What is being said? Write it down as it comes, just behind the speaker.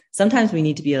sometimes we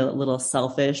need to be a little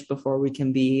selfish before we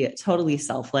can be totally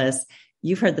selfless.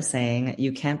 You've heard the saying,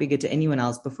 you can't be good to anyone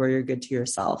else before you're good to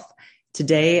yourself.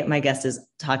 Today, my guest is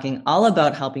talking all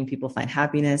about helping people find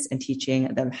happiness and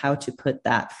teaching them how to put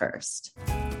that first.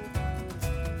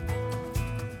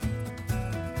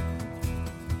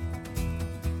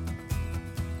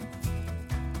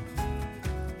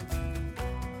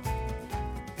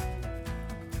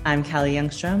 I'm Callie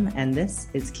Youngstrom, and this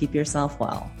is Keep Yourself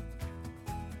Well.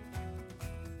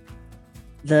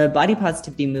 The body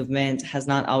positivity movement has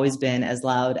not always been as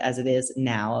loud as it is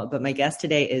now, but my guest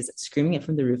today is screaming it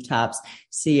from the rooftops.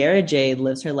 Sierra Jade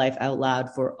lives her life out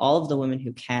loud for all of the women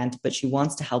who can't, but she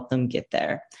wants to help them get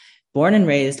there. Born and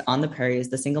raised on the prairies,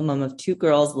 the single mom of 2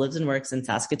 girls, lives and works in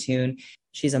Saskatoon.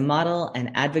 She's a model,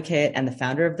 an advocate, and the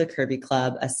founder of the Curvy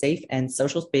Club, a safe and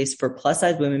social space for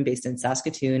plus-size women based in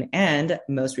Saskatoon, and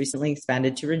most recently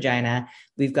expanded to Regina.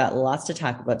 We've got lots to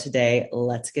talk about today.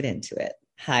 Let's get into it.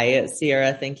 Hi,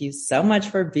 Sierra. Thank you so much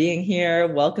for being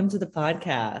here. Welcome to the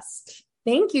podcast.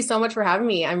 Thank you so much for having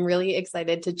me. I'm really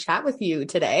excited to chat with you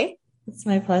today. It's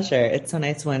my pleasure. It's so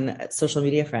nice when social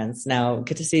media friends now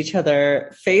get to see each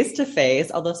other face to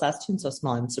face. Although Saskatoon's so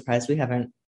small, I'm surprised we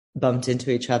haven't bumped into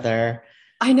each other.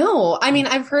 I know. I mean,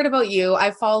 I've heard about you.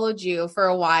 I've followed you for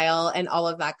a while and all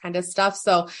of that kind of stuff.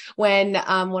 So when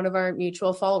one of our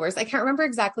mutual followers, I can't remember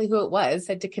exactly who it was,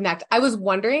 said to connect, I was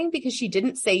wondering because she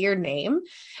didn't say your name.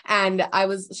 And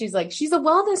she's like, she's a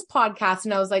wellness podcast.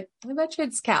 And I was like, I bet you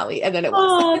it's Callie. And then it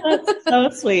was. Oh, that's so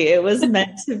sweet. It was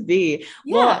meant to be.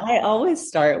 Yeah. Well, I always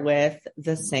start with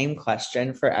the same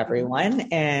question for everyone.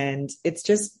 And it's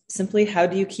just simply, how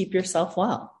do you keep yourself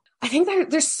well? I think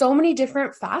there's so many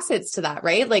different facets to that,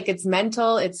 right? Like it's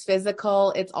mental, it's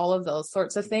physical, it's all of those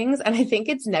sorts of things. And I think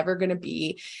it's never going to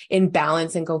be in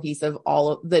balance and cohesive all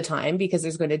of the time because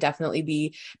there's going to definitely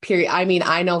be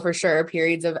I know for sure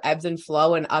periods of ebbs and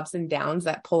flow and ups and downs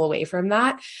that pull away from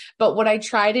that. But what I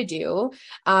try to do,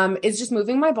 is just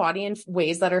moving my body in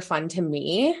ways that are fun to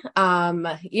me.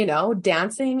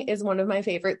 Dancing is one of my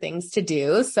favorite things to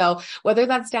do. So whether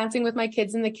that's dancing with my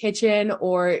kids in the kitchen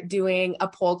or doing a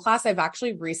pole class, I've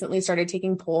actually recently started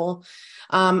taking pole.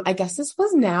 I guess this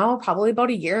was now probably about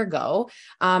a year ago.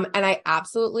 And I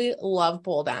absolutely love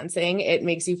pole dancing. It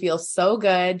makes you feel so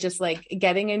good, just like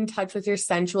getting in touch with your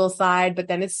sensual side, but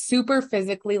then it's super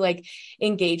physically like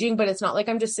engaging, but it's not like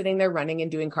I'm just sitting there running and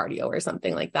doing cardio or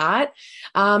something like that.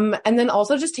 And then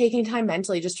also just taking time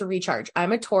mentally just to recharge.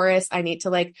 I'm a Taurus. I need to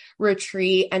like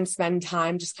retreat and spend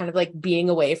time just kind of like being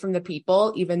away from the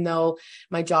people, even though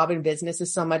my job and business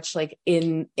is so much like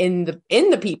in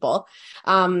the people.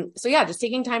 So yeah, just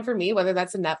taking time for me, whether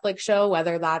that's a Netflix show,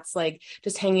 whether that's like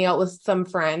just hanging out with some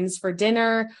friends for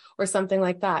dinner or something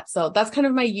like that. So that's kind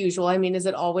of my usual. I mean, is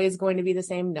it always going to be the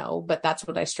same? No, but that's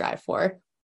what I strive for.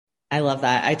 I love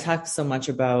that. I talk so much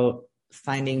about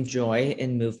finding joy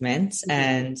in movement. Mm-hmm.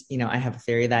 And, I have a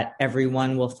theory that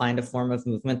everyone will find a form of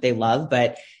movement they love,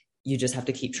 but you just have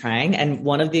to keep trying. And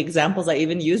one of the examples I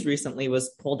even used recently was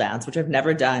pole dance, which I've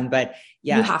never done, but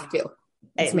yeah. You have to.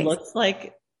 It looks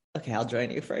like, okay, I'll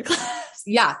join you for a class.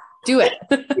 Yeah, do it.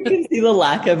 You can see the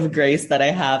lack of grace that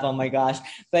I have. Oh my gosh.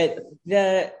 But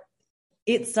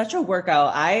it's such a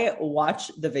workout. I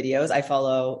watch the videos.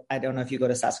 I don't know if you go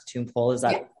to Saskatoon Pole, is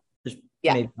that there's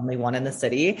maybe only one in the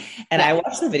city. And I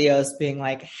watch the videos being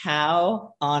like,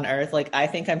 how on earth, like I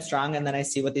think I'm strong. And then I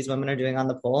see what these women are doing on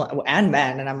the pole and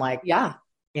men. And I'm like,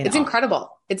 it's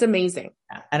incredible. It's amazing.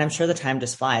 And I'm sure the time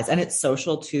just flies, and it's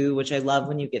social too, which I love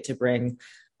when you get to bring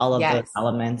all of those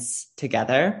elements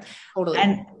together. Totally.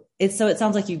 And it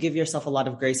sounds like you give yourself a lot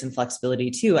of grace and flexibility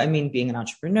too. I mean, being an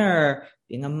entrepreneur,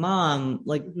 being a mom,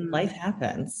 like life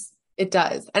happens. It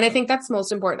does. And I think that's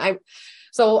most important.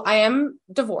 So I am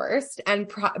divorced,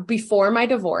 and before my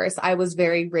divorce, I was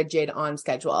very rigid on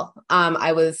schedule.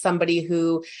 I was somebody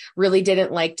who really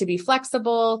didn't like to be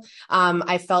flexible.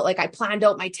 I felt like I planned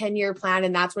out my 10-year plan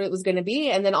and that's what it was going to be.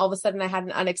 And then all of a sudden I had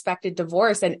an unexpected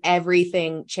divorce and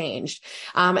everything changed.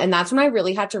 And that's when I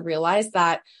really had to realize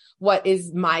that what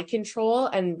is my control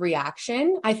and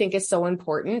reaction, I think is so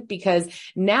important, because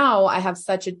now I have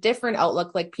such a different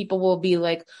outlook. Like people will be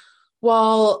like,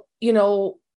 well,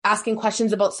 asking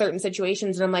questions about certain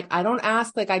situations. And I'm like, I don't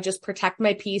ask, like, I just protect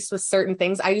my peace with certain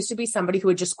things. I used to be somebody who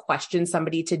would just question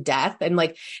somebody to death and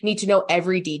like need to know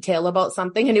every detail about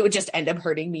something. And it would just end up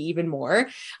hurting me even more.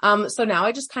 So now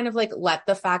I just kind of like let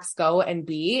the facts go and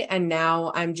be. And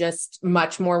now I'm just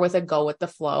much more with a go with the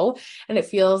flow. And it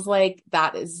feels like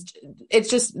it's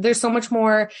just, there's so much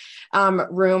more,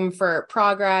 room for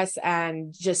progress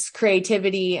and just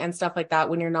creativity and stuff like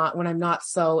that when I'm not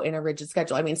so in a rigid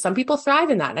schedule. I mean, some people thrive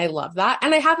in that. that. And I love that.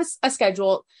 And I have a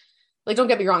schedule. Like, don't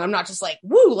get me wrong. I'm not just like,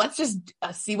 woo, let's just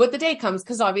see what the day comes.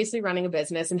 Cause obviously running a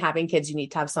business and having kids, you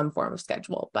need to have some form of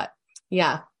schedule, but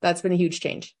yeah, that's been a huge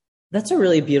change. That's a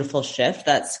really beautiful shift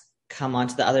that's come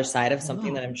onto the other side of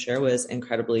something that I'm sure was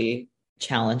incredibly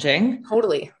challenging.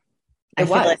 Totally.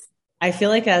 I feel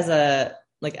like as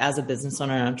a business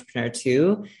owner and entrepreneur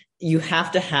too, you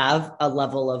have to have a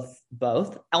level of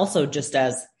both. Also, just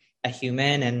as a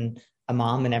human and a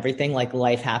mom and everything, like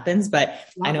life happens. But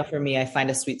I know for me, I find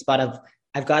a sweet spot of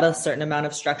I've got a certain amount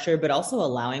of structure, but also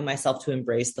allowing myself to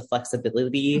embrace the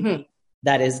flexibility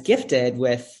that is gifted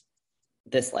with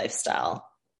this lifestyle.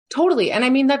 Totally. And I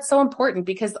mean, that's so important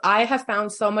because I have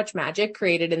found so much magic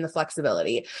created in the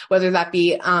flexibility, whether that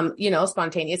be,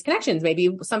 spontaneous connections,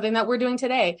 maybe something that we're doing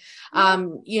today,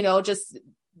 just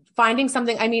finding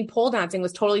something. I mean, pole dancing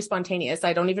was totally spontaneous.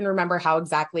 I don't even remember how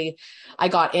exactly I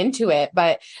got into it,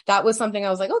 but that was something I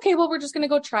was like, okay, well, we're just going to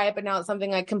go try it. But now it's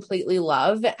something I completely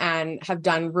love and have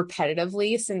done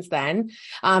repetitively since then.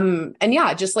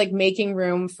 Just like making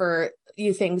room for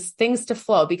things to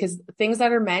flow, because things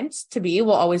that are meant to be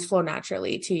will always flow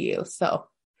naturally to you. So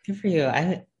good for you.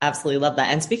 I absolutely love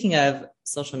that. And speaking of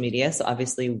social media, so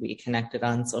obviously we connected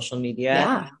on social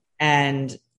media,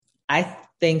 and I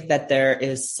think that there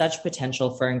is such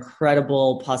potential for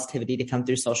incredible positivity to come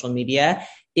through social media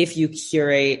if you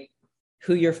curate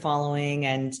who you're following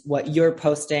and what you're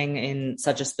posting in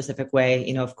such a specific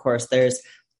way. Of course, there's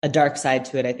a dark side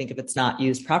to it, I think, if it's not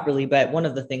used properly. But one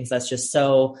of the things that's just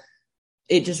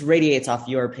it just radiates off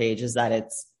your page is that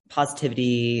it's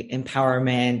positivity,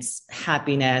 empowerment,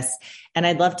 happiness. And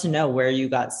I'd love to know where you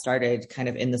got started kind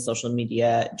of in the social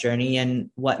media journey and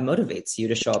what motivates you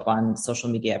to show up on social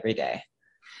media every day.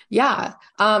 Yeah,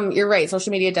 you're right.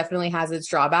 Social media definitely has its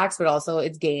drawbacks, but also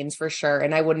its gains for sure.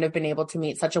 And I wouldn't have been able to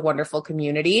meet such a wonderful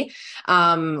community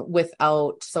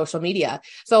without social media.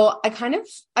 So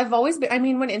I've always been, I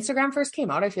mean, when Instagram first came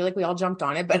out, I feel like we all jumped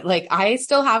on it, but like I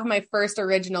still have my first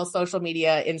original social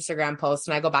media Instagram post,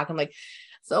 and I go back and I'm like,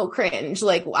 so cringe.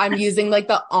 Like I'm using like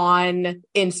the on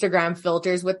Instagram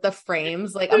filters with the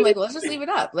frames. Like, I'm like, let's just leave it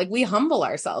up. Like we humble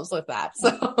ourselves with that.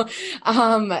 So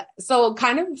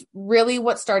kind of really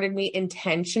what started me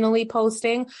intentionally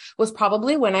posting was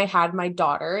probably when I had my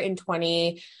daughter in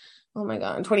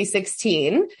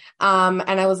 2016. And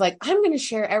I was like, I'm going to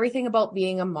share everything about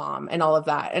being a mom and all of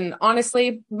that. And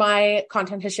honestly, my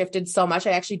content has shifted so much.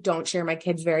 I actually don't share my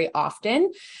kids very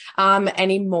often,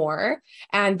 anymore.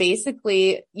 And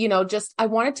basically, I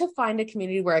wanted to find a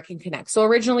community where I can connect. So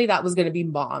originally that was going to be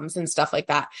moms and stuff like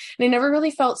that. And I never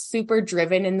really felt super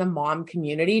driven in the mom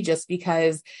community just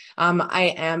because,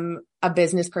 I am a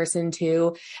business person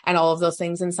too, and all of those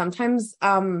things. And sometimes,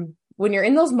 when you're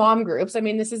in those mom groups, I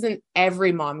mean, this isn't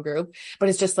every mom group, but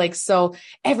it's just like, so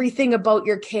everything about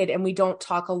your kid. And we don't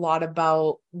talk a lot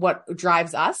about what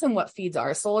drives us and what feeds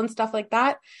our soul and stuff like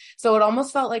that. So it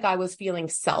almost felt like I was feeling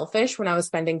selfish when I was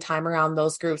spending time around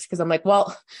those groups, because I'm like,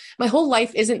 well, my whole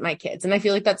life isn't my kids. And I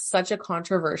feel like that's such a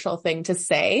controversial thing to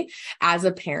say as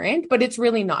a parent, but it's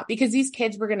really not, because these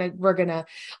kids, we're going to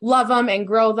love them and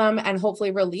grow them and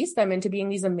hopefully release them into being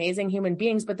these amazing human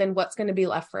beings. But then what's going to be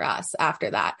left for us after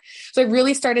that? So I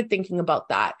really started thinking about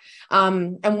that.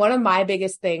 And one of my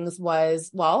biggest things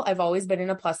was, well, I've always been in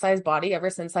a plus size body ever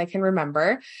since I can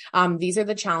remember. These are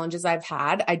the challenges I've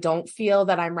had. I don't feel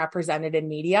that I'm represented in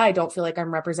media. I don't feel like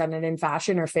I'm represented in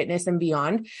fashion or fitness and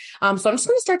beyond. So I'm just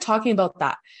going to start talking about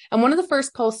that. And one of the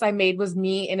first posts I made was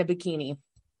me in a bikini.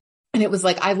 And it was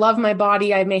like, I love my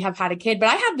body. I may have had a kid, but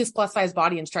I had this plus size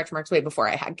body and stretch marks way before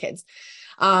I had kids.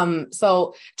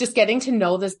 So just getting to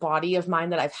know this body of mine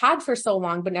that I've had for so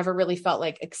long, but never really felt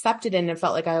like accepted in, and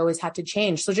felt like I always had to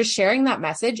change. So just sharing that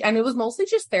message. And it was mostly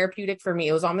just therapeutic for me.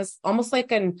 It was almost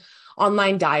like an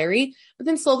online diary, but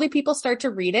then slowly people start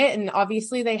to read it. And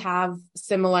obviously they have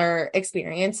similar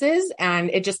experiences, and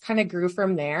it just kind of grew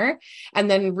from there.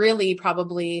 And then really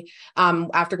probably,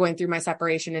 after going through my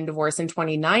separation and divorce in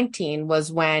 2019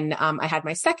 was when, I had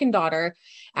my second daughter,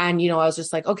 and, I was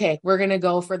just like, okay, we're going to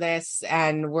go for this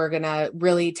and we're going to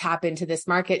really tap into this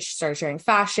market. She started sharing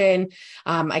fashion.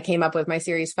 I came up with my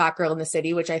series Fat Girl in the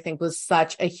City, which I think was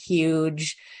such a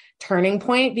huge turning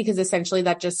point, because essentially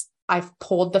I've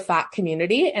polled the fat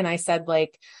community and I said,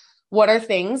 like, what are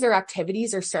things or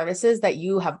activities or services that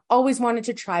you have always wanted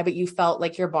to try, but you felt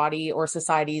like your body or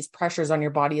society's pressures on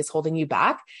your body is holding you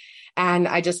back? And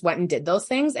I just went and did those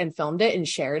things and filmed it and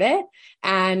shared it.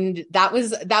 And that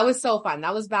was so fun.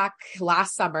 That was back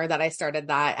last summer that I started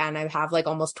that. And I have like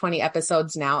almost 20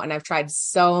 episodes now, and I've tried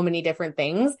so many different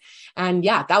things. And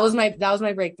yeah, that was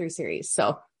my breakthrough series.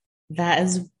 So that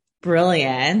is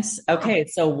brilliant. Okay.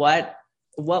 So what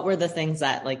what were the things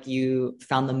that like you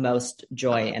found the most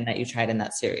joy in that you tried in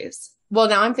that series? Well,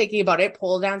 now I'm thinking about it.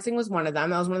 Pole dancing was one of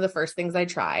them. That was one of the first things I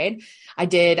tried.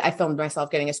 I filmed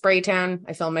myself getting a spray tan.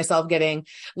 I filmed myself getting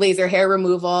laser hair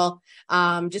removal.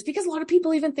 Just because a lot of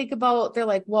people even think about, they're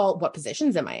like, well, what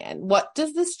positions am I in? What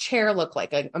does this chair look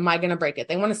like? Am I going to break it?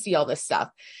 They want to see all this stuff.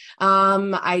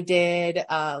 I did,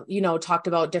 talked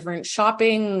about different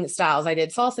shopping styles. I did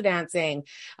salsa dancing.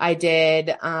 I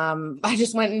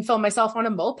just went and filmed myself on a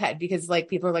moped because like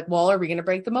people are like, well, are we going to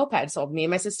break the moped? So me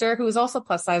and my sister, who was also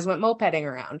plus size, went mopeding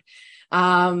around.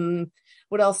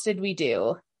 What else did we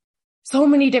do? So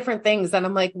many different things that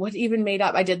I'm like, what even made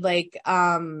up? I did like,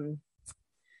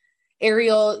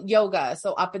 aerial yoga.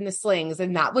 So up in the slings.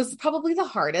 And that was probably the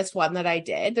hardest one that I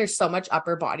did. There's so much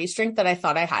upper body strength that I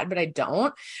thought I had, but I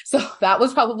don't. So that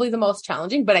was probably the most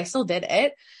challenging, but I still did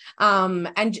it.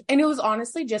 And it was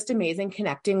honestly just amazing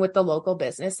connecting with the local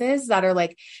businesses that are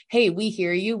like, hey, we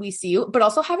hear you, we see you, but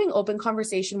also having open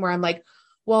conversation where I'm like,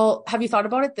 well, have you thought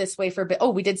about it this way for a bit?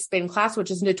 Oh, we did spin class, which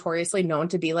is notoriously known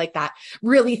to be like that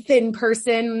really thin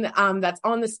person that's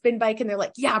on the spin bike. And they're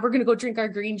like, yeah, we're going to go drink our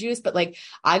green juice. But like,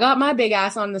 I got my big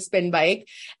ass on the spin bike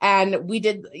and we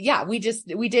did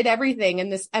everything.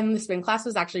 And the spin class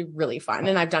was actually really fun.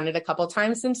 And I've done it a couple of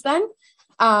times since then.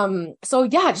 So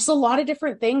yeah, just a lot of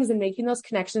different things and making those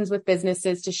connections with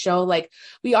businesses to show like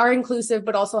we are inclusive,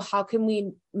 but also how can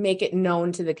we make it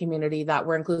known to the community that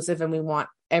we're inclusive and we want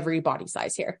every body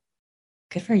size here.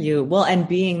 Good for you. Well, and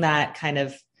being that kind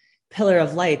of pillar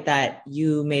of light that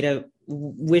you made a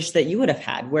wish that you would have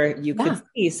had, where you could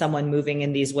see someone moving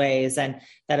in these ways. And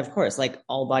that, of course, like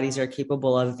all bodies are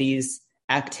capable of these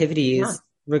activities,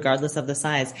 regardless of the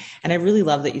size. And I really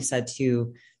love that you said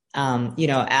too, I'm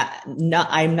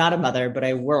not a mother, but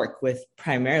I work with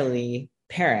primarily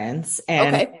parents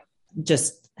and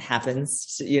just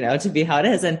happens to be how it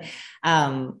is. And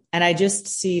I just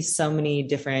see so many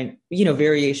different,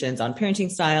 variations on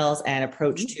parenting styles and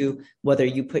approach to whether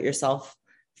you put yourself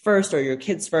first or your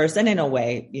kids first. And in a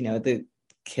way, the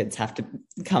kids have to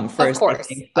come first, of course, I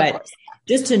think. But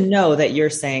just to know that you're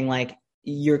saying like,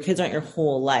 your kids aren't your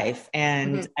whole life.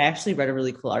 And I actually read a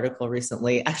really cool article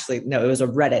recently. Actually, no, it was a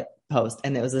Reddit post.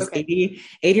 And it was this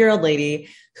 80-year-old lady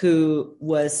who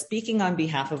was speaking on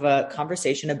behalf of a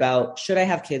conversation about, should I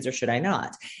have kids or should I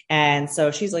not? And so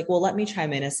she's like, well, let me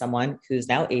chime in as someone who's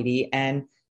now 80 and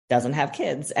doesn't have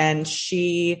kids. And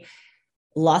she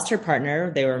lost her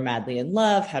partner. They were madly in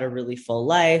love, had a really full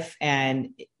life, and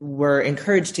were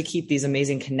encouraged to keep these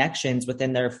amazing connections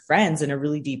within their friends in a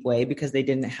really deep way because they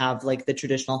didn't have like the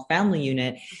traditional family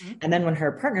unit. And then when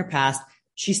her partner passed,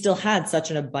 she still had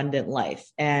such an abundant life.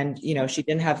 And, she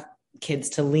didn't have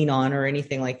kids to lean on or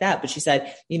anything like that. But she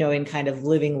said, in kind of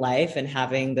living life and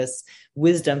having this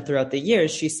wisdom throughout the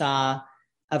years, she saw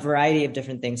a variety of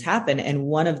different things happen. And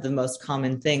one of the most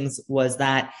common things was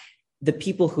that the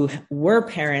people who were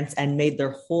parents and made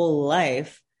their whole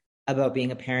life about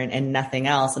being a parent and nothing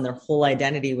else, and their whole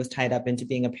identity was tied up into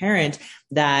being a parent,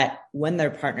 that when their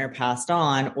partner passed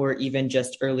on, or even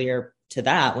just earlier to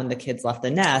that, when the kids left the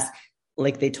nest,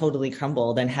 like they totally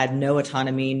crumbled and had no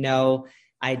autonomy, no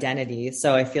identity.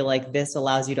 So I feel like this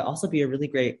allows you to also be a really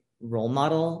great role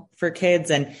model for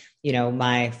kids. And,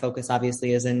 my focus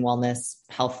obviously is in wellness,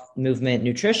 health, movement,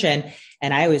 nutrition.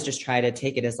 And I always just try to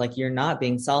take it as like, you're not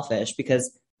being selfish,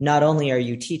 because not only are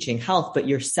you teaching health, but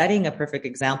you're setting a perfect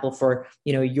example for,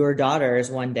 your daughters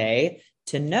one day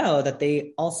to know that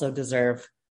they also deserve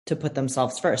to put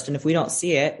themselves first. And if we don't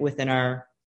see it within our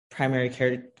primary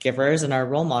caregivers and our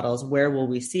role models, where will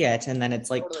we see it? And then it's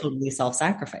like totally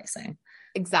self-sacrificing.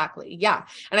 Exactly. Yeah.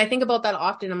 And I think about that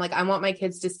often. I'm like, I want my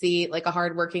kids to see like a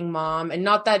hardworking mom, and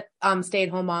not that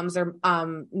stay-at-home moms are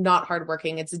not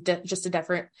hardworking. It's just a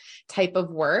different type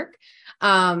of work.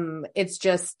 It's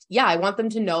just, I want them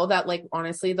to know that like,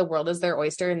 honestly, the world is their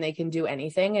oyster and they can do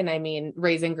anything. And I mean,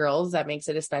 raising girls, that makes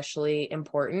it especially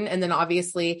important. And then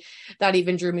obviously that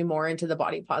even drew me more into the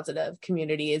body positive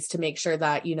community, is to make sure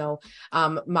that,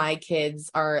 my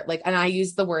kids are like, and I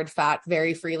use the word fat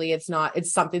very freely. It's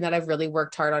something that I've really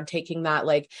worked hard on taking that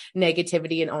like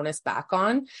negativity and onus back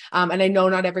on. And I know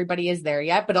not everybody is there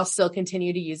yet, but I'll still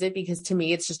continue to use it because to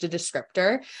me, it's just a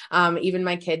descriptor. Even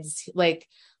my kids like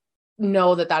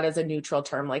know that is a neutral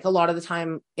term. Like a lot of the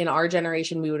time in our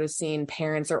generation, we would have seen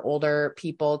parents or older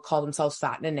people call themselves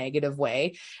fat in a negative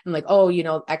way. And like, oh,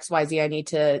 XYZ, I need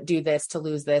to do this to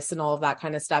lose this and all of that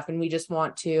kind of stuff. And we just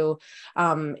want to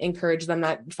encourage them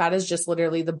that fat is just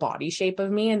literally the body shape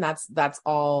of me. And that's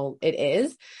all it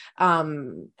is.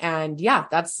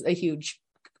 That's a huge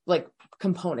like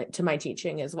component to my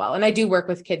teaching as well. And I do work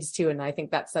with kids too. And I think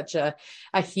that's such a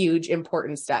huge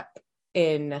important step.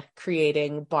 in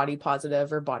creating body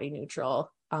positive or body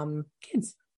neutral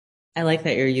kids. I like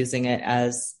that you're using it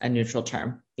as a neutral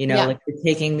term, Yeah. like you're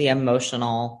taking the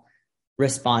emotional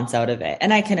response out of it.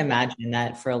 And I can imagine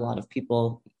that for a lot of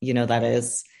people, that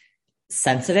is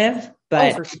sensitive,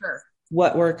 but for sure.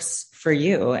 what works for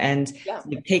you and Yeah.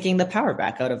 taking the power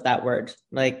back out of that word.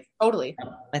 Like, totally.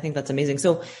 I think that's amazing.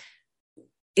 So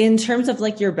in terms of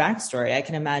like your backstory, I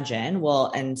can imagine,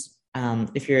 well, and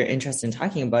if you're interested in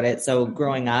talking about it. So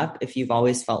growing up, if you've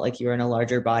always felt like you were in a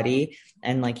larger body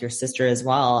and like your sister as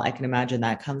well, I can imagine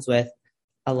that comes with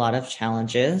a lot of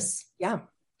challenges. Yeah.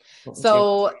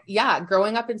 So yeah,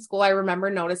 growing up in school, I remember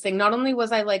noticing not only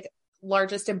was I like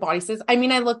largest in body size. I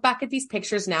mean, I look back at these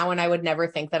pictures now and I would never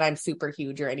think that I'm super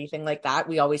huge or anything like that.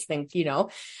 We always think,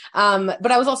 but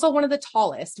I was also one of the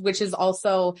tallest, which is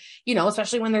also,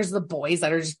 especially when there's the boys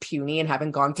that are just puny and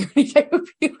haven't gone through any type of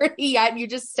puberty yet. And you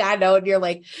just stand out and you're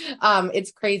like,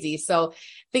 it's crazy. So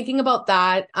thinking about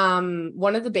that,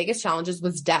 one of the biggest challenges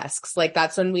was desks. Like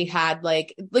that's when we had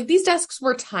like these desks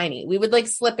were tiny. We would like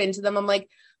slip into them. I'm like,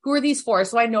 who are these for?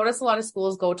 So I noticed a lot of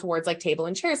schools go towards like table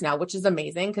and chairs now, which is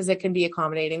amazing because it can be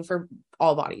accommodating for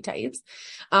all body types.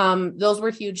 Those were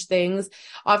huge things.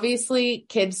 Obviously,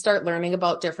 kids start learning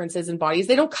about differences in bodies.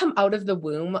 They don't come out of the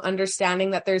womb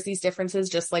understanding that there's these differences,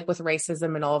 just like with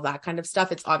racism and all of that kind of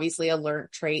stuff. It's obviously a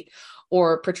learned trait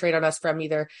or portrayed on us from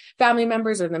either family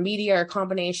members or the media or a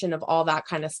combination of all that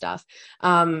kind of stuff.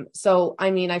 So,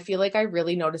 I mean, I feel like I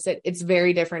really notice it. It's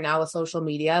very different now with social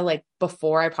media. Like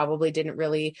before, I probably didn't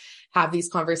really have these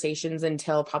conversations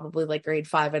until probably like grade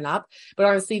 5 and up. But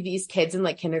honestly, these kids in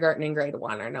like kindergarten and grade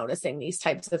 1 are noticing these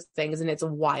types of things. And it's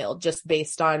wild just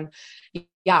based on,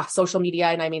 social media.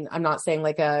 And I mean, I'm not saying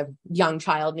like a young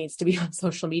child needs to be on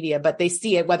social media, but they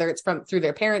see it, whether it's through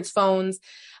their parents' phones,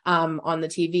 on the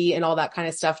TV and all that kind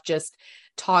of stuff, just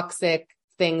toxic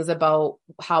things about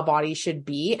how bodies should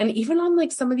be. And even on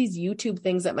like some of these YouTube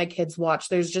things that my kids watch,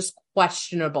 there's just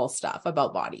questionable stuff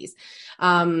about bodies.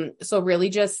 So really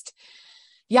just,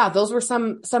 those were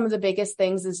some of the biggest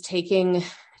things is taking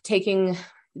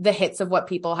the hits of what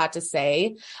people had to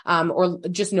say, or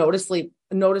just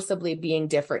noticeably being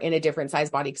different in a different size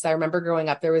body. Cause I remember growing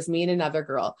up, there was me and another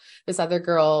girl. This other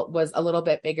girl was a little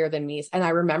bit bigger than me. And I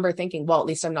remember thinking, well, at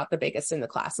least I'm not the biggest in the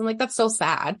class. I'm like, that's so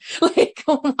sad. Like,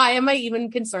 why am I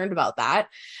even concerned about that?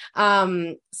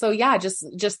 So yeah, just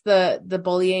the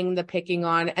bullying, the picking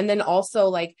on, and then also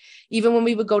like, even when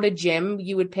we would go to gym,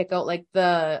 you would pick out like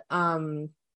the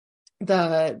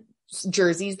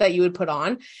jerseys that you would put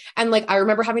on. And like, I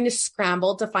remember having to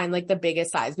scramble to find like the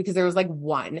biggest size because there was like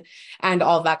one and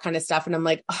all that kind of stuff. And I'm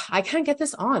like, I can't get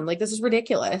this on. Like, this is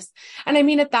ridiculous. And I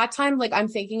mean, at that time, like I'm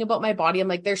thinking about my body. I'm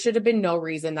like, there should have been no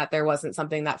reason that there wasn't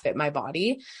something that fit my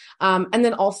body. And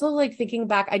then also like thinking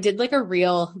back, I did like a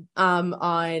reel,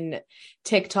 on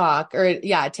TikTok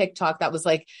that was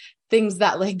like, things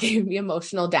that like gave me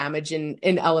emotional damage in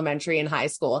elementary and high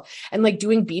school, and like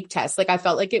doing beep tests. Like I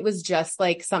felt like it was just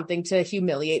like something to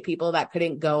humiliate people that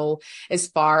couldn't go as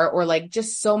far, or like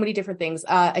just so many different things.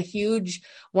 A huge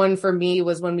one for me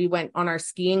was when we went on our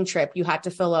skiing trip, you had to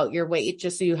fill out your weight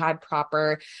just so you had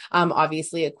proper,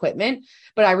 obviously equipment.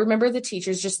 But I remember the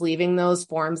teachers just leaving those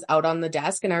forms out on the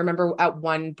desk. And I remember at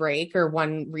one break or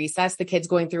one recess, the kids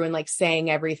going through and like saying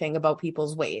everything about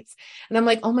people's weights. And I'm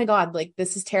like, oh my God, like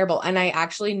this is terrible. And I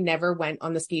actually never went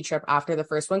on the ski trip after the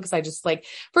first one because I just like,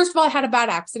 first of all, I had a bad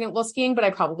accident while skiing, but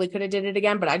I probably could have did it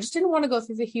again. But I just didn't want to go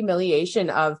through the humiliation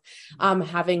of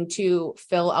having to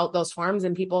fill out those forms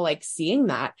and people like seeing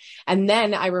that. And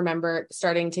then I remember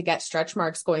starting to get stretch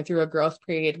marks going through a growth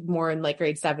period more in like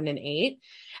grade 7 and 8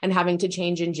 and having to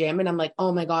change in gym. And I'm like,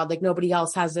 oh my God, like nobody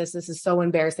else has this. This is so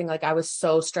embarrassing. Like I was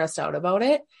so stressed out about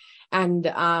it. And,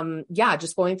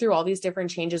 just going through all these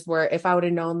different changes where if I would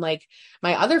have known, like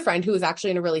my other friend who was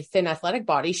actually in a really thin athletic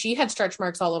body, she had stretch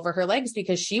marks all over her legs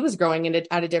because she was growing at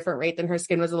a different rate than her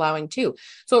skin was allowing too.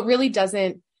 So it really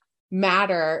doesn't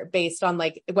matter based on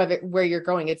like where you're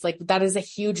going. It's like that is a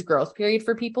huge growth period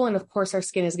for people, and of course our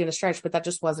skin is going to stretch, but that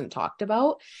just wasn't talked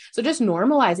about. So just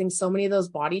normalizing so many of those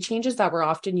body changes that were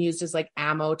often used as like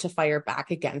ammo to fire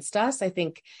back against us, I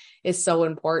think is so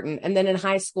important. And then in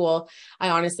high school, I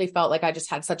honestly felt like I just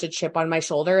had such a chip on my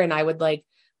shoulder, and I would like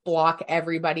block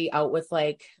everybody out with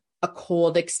like a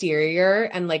cold exterior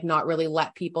and like not really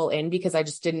let people in because I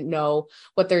just didn't know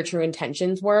what their true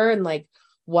intentions were and like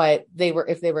what they were,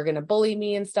 if they were going to bully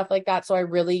me and stuff like that. So I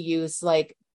really used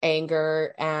like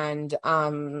anger and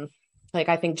like,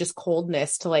 I think just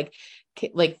coldness to like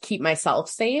keep myself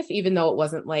safe, even though it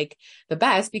wasn't like the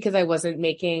best because I wasn't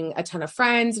making a ton of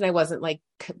friends and I wasn't like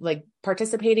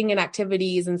participating in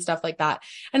activities and stuff like that.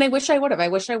 And I wish I would have. I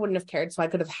wish I wouldn't have cared, so I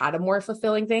could have had a more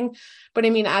fulfilling thing. But I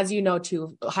mean, as you know,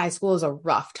 too, high school is a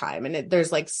rough time, and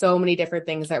there's like so many different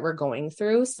things that we're going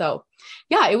through. So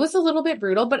yeah, it was a little bit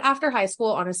brutal. But after high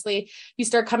school, honestly, you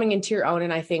start coming into your own,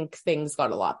 and I think things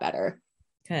got a lot better.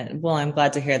 Good. Well, I'm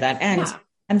glad to hear that. And Yeah.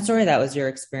 I'm sorry that was your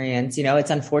experience. You know, it's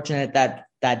unfortunate that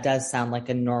that does sound like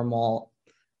a normal,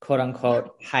 quote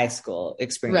unquote, high school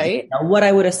experience. Right. You know, what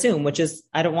I would assume, which is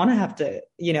I don't want to have to,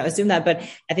 you know, assume that, but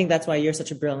I think that's why you're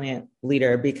such a brilliant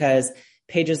leader, because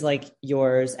pages like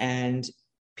yours and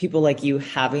people like you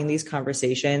having these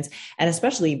conversations, and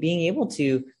especially being able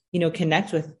to, you know,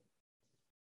 connect with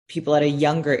people at a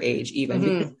younger age, even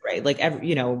because, right? Like,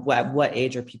 you know, what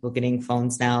age are people getting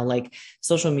phones now? Like,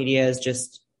 social media is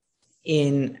just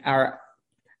in our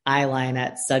eye line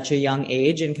at such a young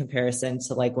age in comparison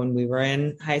to like when we were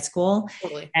in high school.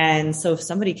 Totally. And so if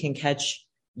somebody can catch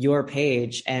your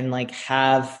page and like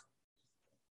have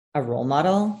a role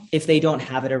model, if they don't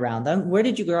have it around them. Where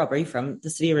did you grow up? Are you from the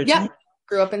city originally? Yeah.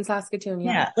 Grew up in Saskatoon.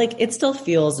 Yeah. Like, it still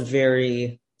feels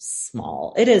very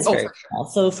small. It is very small.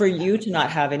 So for you to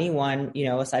not have anyone, you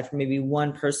know, aside from maybe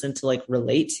one person to like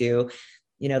relate to,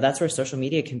 you know, that's where social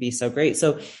media can be so great.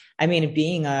 So, I mean,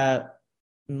 being a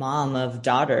mom of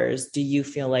daughters, do you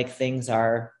feel like things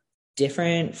are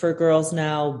different for girls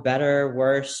now? Better,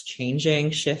 worse, changing,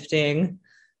 shifting?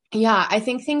 Yeah, I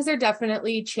think things are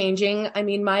definitely changing. I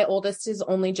mean, my oldest is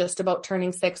only just about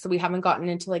turning 6, so we haven't gotten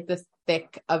into like the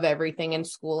thick of everything in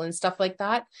school and stuff like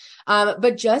that.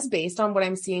 But just based on what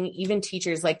I'm seeing, even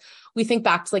teachers, like, we think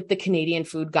back to like the Canadian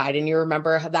food guide, and you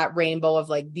remember that rainbow of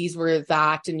like, these were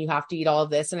that, and you have to eat all of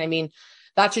this. And I mean,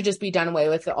 that should just be done away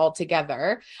with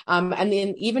altogether. And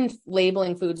then even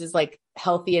labeling foods as like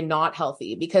healthy and not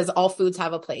healthy, because all foods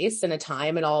have a place and a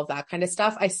time and all of that kind of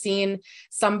stuff. I seen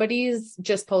somebody's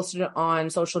just posted on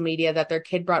social media that their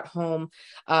kid brought home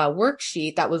a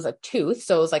worksheet that was a tooth.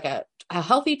 So it was like a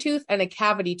healthy tooth and a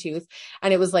cavity tooth.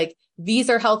 And it was like, these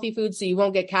are healthy foods, so you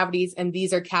won't get cavities, and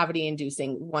these are cavity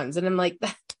inducing ones. And I'm like,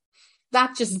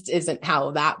 that just isn't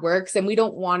how that works. And we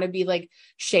don't want to be like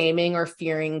shaming or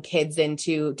fearing kids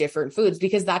into different foods,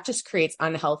 because that just creates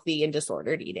unhealthy and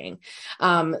disordered eating.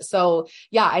 So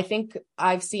yeah, I think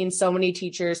I've seen so many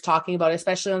teachers talking about it,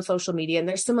 especially on social media, and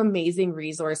there's some amazing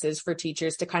resources for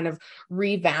teachers to kind of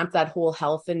revamp that whole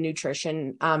health and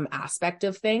nutrition aspect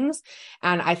of things.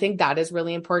 And I think that is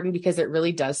really important, because it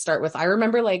really does start with, I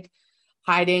remember like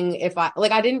hiding, if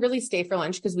I didn't really stay for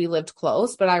lunch because we lived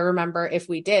close, but I remember if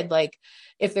we did, like,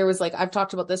 if there was like, I've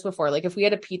talked about this before, like if we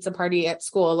had a pizza party at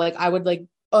school, like I would like,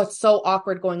 oh, it's so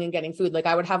awkward going and getting food. Like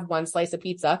I would have one slice of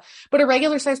pizza, but a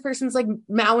regular size person's like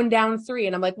mowing down 3.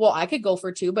 And I'm like, well, I could go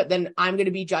for 2, but then I'm going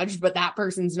to be judged, but that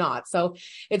person's not. So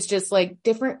it's just like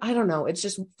different. I don't know. It's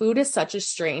just, food is such a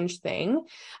strange thing.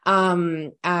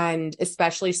 And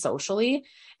especially socially.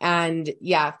 And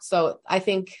yeah, so I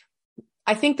think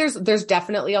there's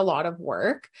definitely a lot of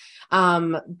work.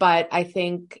 But I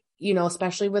think, you know,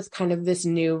 especially with kind of this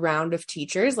new round of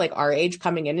teachers, like our age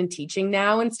coming in and teaching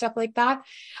now and stuff like that,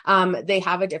 they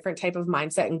have a different type of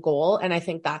mindset and goal. And I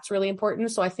think that's really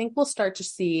important. So I think we'll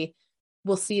see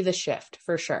the shift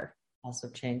for sure. Also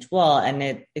change. Well,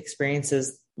 and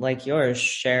experiences like yours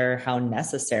share how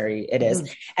necessary it is.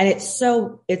 And it's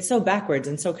so backwards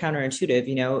and so counterintuitive.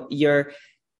 You know,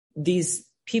 these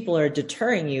people are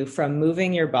deterring you from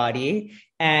moving your body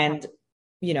and,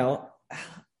 you know,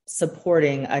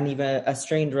 supporting a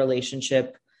strained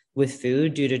relationship with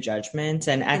food due to judgment.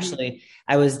 And actually,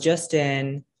 I was just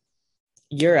in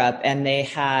Europe, and they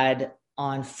had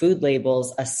on food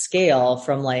labels a scale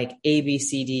from like A, B,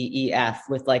 C, D, E, F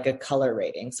with like a color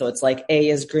rating. So it's like A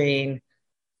is green,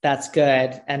 that's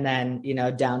good. And then, you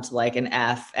know, down to like an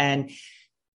F. And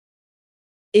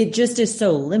it just is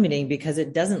so limiting because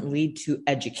it doesn't lead to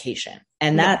education.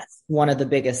 And that's one of the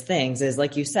biggest things is,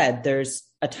 like you said, there's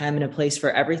a time and a place for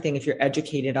everything if you're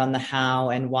educated on the how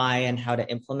and why and how to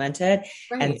implement it.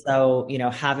 Right. And so, you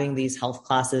know, having these health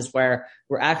classes where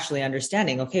we're actually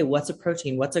understanding, okay, what's a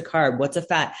protein? What's a carb? What's a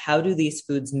fat? How do these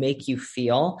foods make you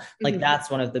feel? Like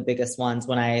that's one of the biggest ones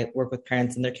when I work with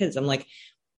parents and their kids. I'm like,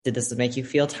 did this make you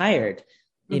feel tired?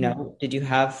 You know, did you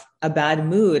have a bad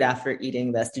mood after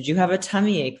eating this? Did you have a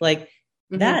tummy ache? Like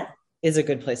that is a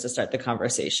good place to start the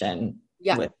conversation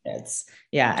with kids.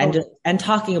 Yeah. Totally. And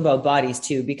talking about bodies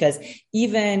too, because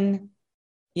even,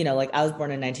 you know, like I was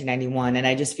born in 1991, and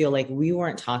I just feel like we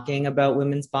weren't talking about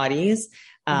women's bodies.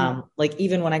 Like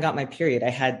even when I got my period,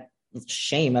 I had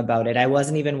shame about it. I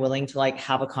wasn't even willing to like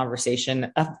have a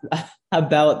conversation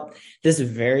about this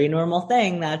very normal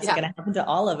thing that's going to happen to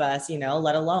all of us, you know,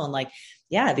 let alone like,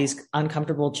 yeah, these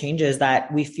uncomfortable changes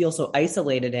that we feel so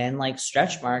isolated in, like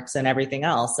stretch marks and everything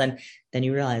else. And then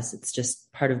you realize it's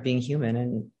just part of being human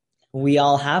and we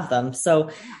all have them. So,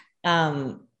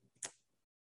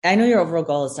 I know your overall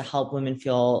goal is to help women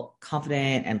feel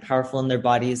confident and powerful in their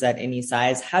bodies at any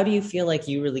size. How do you feel like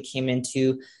you really came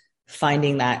into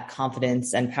finding that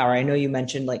confidence and power? I know you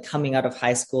mentioned like coming out of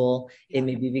high school, it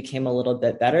maybe became a little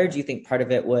bit better. Do you think part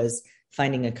of it was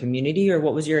finding a community, or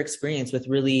what was your experience with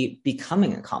really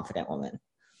becoming a confident woman?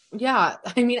 Yeah.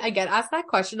 I mean, I get asked that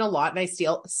question a lot, and I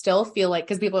still feel like,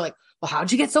 cause people are like, well,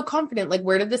 how'd you get so confident? Like,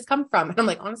 where did this come from? And I'm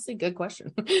like, honestly, good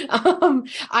question.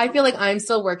 I feel like I'm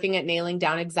still working at nailing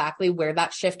down exactly where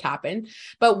that shift happened.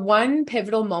 But one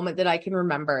pivotal moment that I can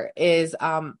remember is,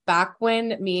 back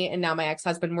when me and now my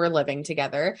ex-husband were living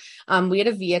together, we had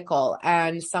a vehicle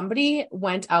and somebody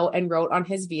went out and wrote on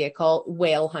his vehicle,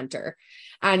 whale hunter.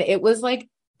 And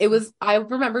I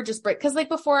remember just because like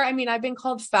before, I mean, I've been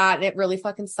called fat and it really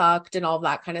fucking sucked and all of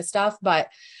that kind of stuff. But,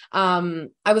 I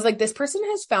was like, this person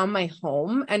has found my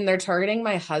home and they're targeting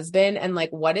my husband, and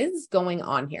like, what is going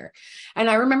on here? And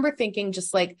I remember thinking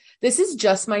just like, this is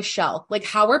just my shell. Like,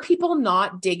 how are people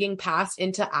not digging past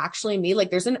into actually me?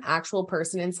 Like, there's an actual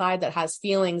person inside that has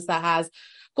feelings, that has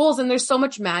goals, and there's so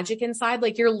much magic inside.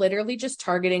 Like, you're literally just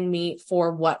targeting me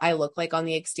for what I look like on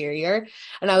the exterior.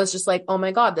 And I was just like, oh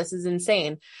my God, this is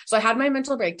insane. So I had my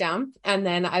mental breakdown, and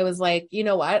then I was like, you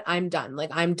know what? I'm done. Like,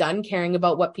 I'm done caring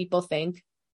about what people think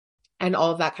and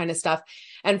all of that kind of stuff.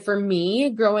 And for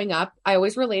me, growing up, I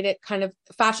always relate it kind of,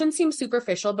 fashion seems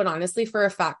superficial, but honestly, for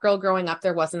a fat girl growing up,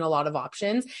 there wasn't a lot of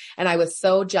options. And I was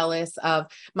so jealous of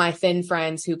my thin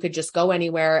friends who could just go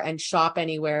anywhere and shop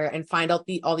anywhere and find out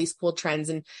all these cool trends.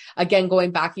 And again,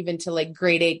 going back even to like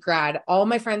grade 8 grad, all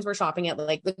my friends were shopping at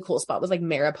like the cool spot was like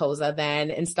Mariposa then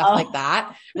and stuff like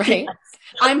that. Right. Yes.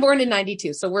 I'm born in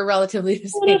 92. So we're relatively the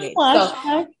same age.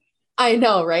 So I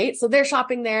know, right? So they're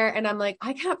shopping there and I'm like,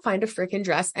 I can't find a freaking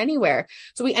dress anywhere.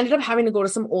 So we ended up having to go to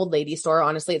some old lady store.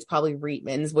 Honestly, it's probably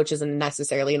Reitman's, which isn't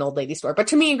necessarily an old lady store, but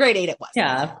to me in grade 8, it was.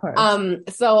 Yeah, of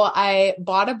course. So I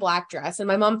bought a black dress and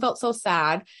my mom felt so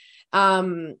sad.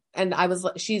 And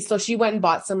she went and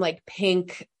bought some like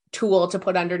pink tulle to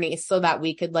put underneath so that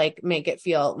we could like make it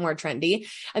feel more trendy.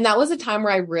 And that was a time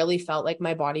where I really felt like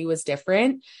my body was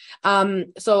different.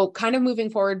 So kind of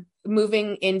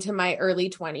moving into my early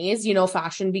 20s, you know,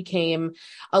 fashion became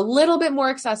a little bit more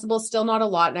accessible, still not a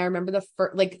lot. And I remember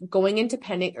going into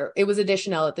it was a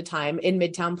Chanel at the time in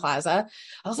Midtown Plaza.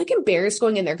 I was like embarrassed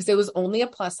going in there because it was only a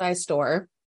plus size store.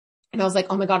 And I was like,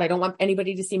 oh my God, I don't want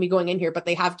anybody to see me going in here, but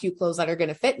they have cute clothes that are going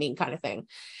to fit me kind of thing.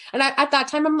 And at that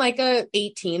time, I'm like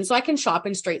 18, so I can shop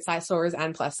in straight size stores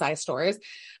and plus size stores.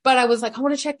 But I was like, I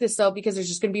want to check this out because there's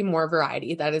just going to be more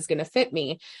variety that is going to fit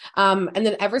me. And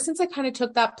then ever since I kind of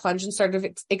took that plunge and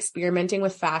started experimenting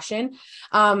with fashion,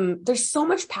 there's so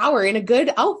much power in a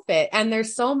good outfit. And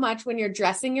there's so much when you're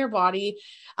dressing your body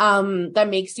that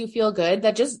makes you feel good,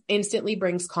 that just instantly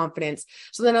brings confidence.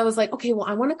 So then I was like, okay, well,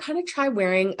 I want to kind of try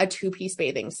wearing a 2-piece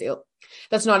bathing suit.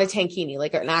 That's not a tankini,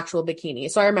 like an actual bikini.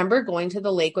 So I remember going to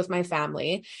the lake with my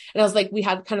family and I was like, we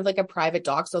had kind of like a private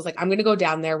dock. So I was like, I'm going to go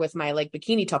down there with my like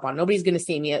bikini top on. Nobody's going to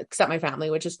see me except my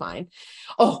family, which is fine.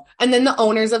 Oh, and then the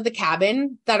owners of the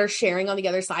cabin that are sharing on the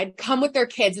other side come with their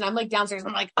kids. And I'm like downstairs.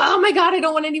 I'm like, oh my God, I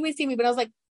don't want anybody to see me. But I was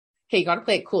like, hey, you got to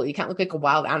play it cool. You can't look like a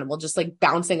wild animal, just like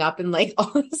bouncing up and like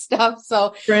all this stuff.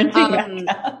 So, so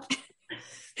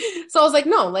I was like,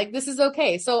 no, like this is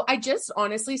okay. So I just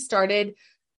honestly started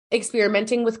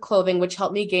experimenting with clothing, which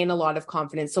helped me gain a lot of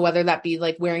confidence. So whether that be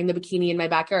like wearing the bikini in my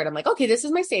backyard, I'm like, okay, this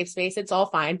is my safe space. It's all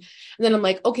fine. And then I'm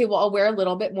like, okay, well, I'll wear a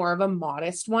little bit more of a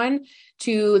modest one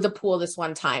to the pool this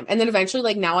one time. And then eventually,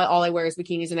 like now all I wear is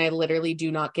bikinis and I literally do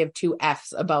not give 2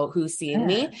 F's about who's seeing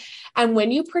me. And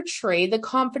when you portray the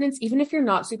confidence, even if you're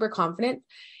not super confident,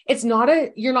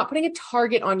 you're not putting a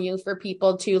target on you for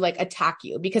people to like attack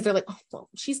you because they're like, oh, well,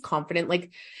 she's confident.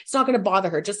 Like it's not going to bother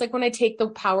her. Just like when I take the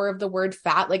power of the word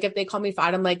fat, like if they call me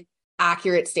fat, I'm like,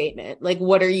 accurate statement. Like,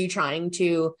 what are you trying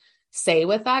to say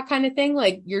with that kind of thing?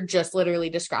 Like, you're just literally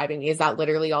describing me. Is that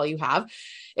literally all you have?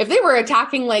 If they were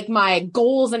attacking like my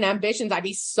goals and ambitions, I'd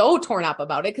be so torn up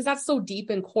about it because that's so deep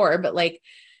in core. But like,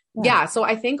 yeah. So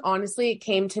I think honestly, it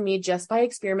came to me just by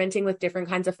experimenting with different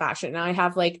kinds of fashion. Now I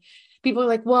have like, people are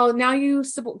like, well, now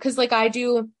because like I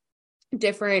do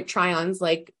different try-ons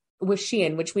like with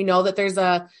Shein, which we know that there's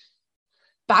a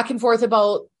back and forth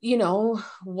about,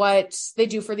 what they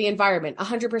do for the environment.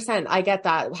 100%. I get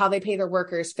that. How they pay their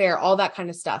workers, fair, all that kind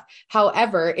of stuff.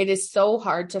 However, it is so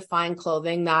hard to find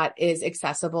clothing that is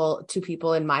accessible to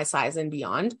people in my size and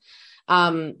beyond.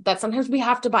 That sometimes we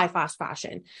have to buy fast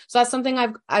fashion. So that's something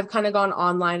I've kind of gone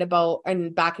online about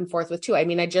and back and forth with too. I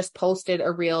mean, I just posted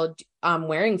a reel,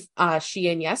 wearing,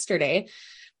 Shein yesterday,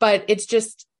 but it's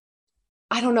just,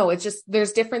 I don't know. It's just,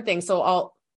 there's different things. So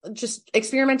I'll just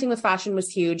experimenting with fashion was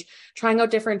huge, trying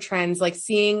out different trends, like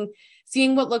seeing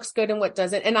what looks good and what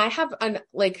doesn't. And I have I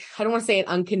don't want to say an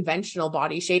unconventional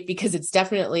body shape because it's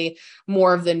definitely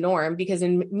more of the norm, because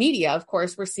in media, of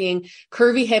course, we're seeing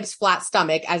curvy hips, flat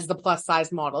stomach as the plus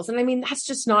size models. And I mean, that's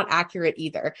just not accurate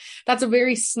either. That's a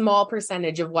very small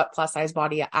percentage of what plus size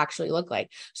body actually look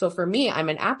like. So for me, I'm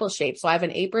an apple shape. So I have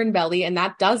an apron belly, and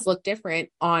that does look different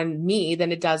on me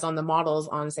than it does on the models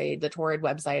on, say, the Torrid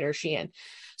website or Shein.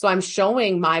 So I'm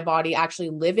showing my body actually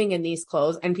living in these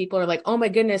clothes, and people are like, oh my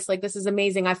goodness, like, this is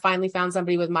amazing. I finally found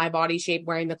somebody with my body shape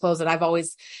wearing the clothes that I've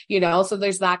always, so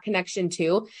there's that connection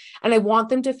too. And I want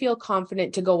them to feel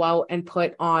confident to go out and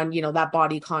put on, that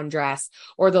bodycon dress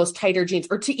or those tighter jeans,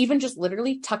 or to even just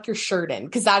literally tuck your shirt in,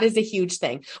 because that is a huge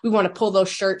thing. We want to pull those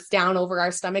shirts down over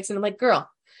our stomachs. And I'm like, girl,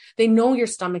 they know your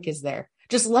stomach is there.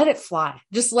 Just let it fly.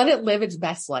 Just let it live its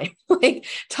best life. Like,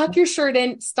 tuck your shirt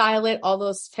in, style it, all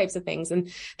those types of things.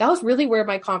 And that was really where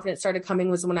my confidence started coming,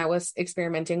 was when I was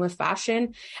experimenting with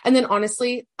fashion. And then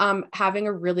honestly, having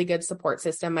a really good support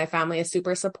system. My family is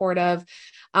super supportive.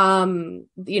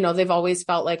 They've always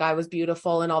felt like I was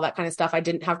beautiful and all that kind of stuff. I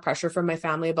didn't have pressure from my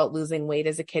family about losing weight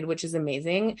as a kid, which is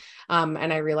amazing.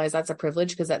 And I realize that's a privilege,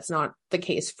 because that's not the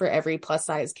case for every plus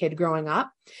size kid growing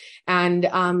up. And,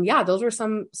 those were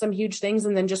some huge things.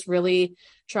 And then just really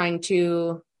trying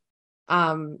to,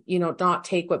 not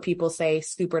take what people say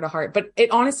super to heart. But it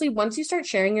honestly, once you start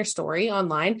sharing your story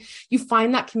online, you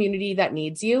find that community that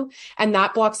needs you, and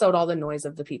that blocks out all the noise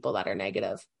of the people that are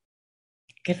negative.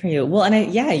 Good for you. Well,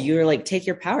 and you're like, take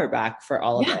your power back for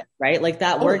all of it, right? Like,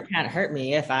 that word can't hurt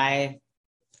me. If I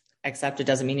accept it,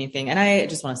 doesn't mean anything. And I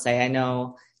just want to say, I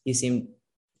know you seem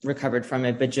recovered from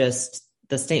it, but just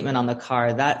the statement on the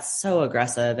car, that's so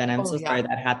aggressive. And I'm sorry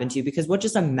that happened to you, because what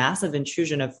just a massive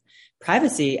intrusion of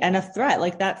privacy and a threat.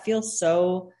 Like, that feels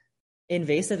so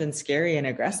invasive and scary and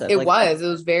aggressive. It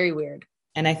was very weird.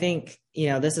 And I think,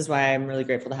 this is why I'm really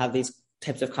grateful to have these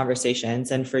types of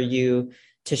conversations and for you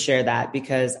to share that,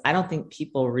 because I don't think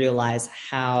people realize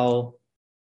how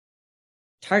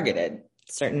targeted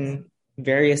certain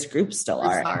various groups still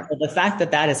are. So the fact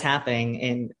that is happening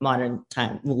in modern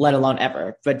time, let alone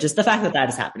ever, but just the fact that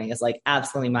is happening is like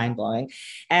absolutely mind blowing.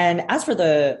 And as for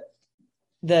the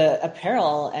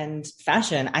apparel and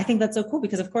fashion, I think that's so cool,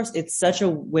 because of course it's such a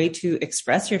way to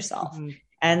express yourself. Mm-hmm.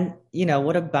 And,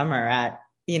 what a bummer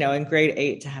in grade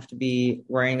 8 to have to be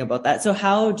worrying about that. So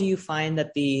how do you find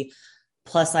that the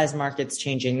plus size market's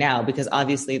changing now? Because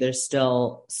obviously there's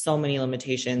still so many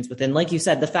limitations within, like you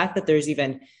said, the fact that there's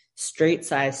even straight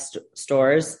size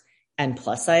stores and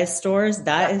plus size stores,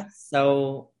 that is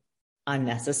so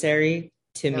unnecessary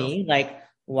to me. Like,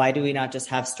 why do we not just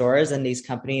have stores, and these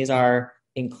companies are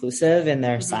inclusive in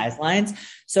their size lines?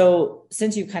 So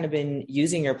since you've kind of been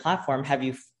using your platform, have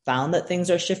you found that things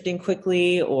are shifting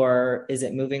quickly, or is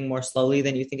it moving more slowly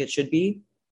than you think it should be?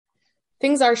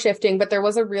 Things are shifting, but there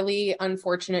was a really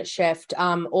unfortunate shift.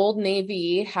 Old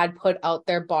Navy had put out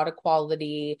their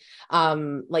BODequality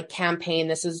campaign.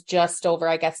 This is just over,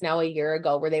 I guess now a year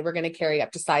ago, where they were going to carry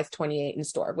up to size 28 in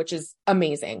store, which is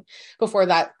amazing. Before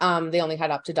that, they only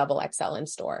had up to double XL in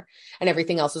store, and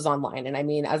everything else was online. And I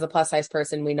mean, as a plus size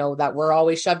person, we know that we're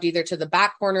always shoved either to the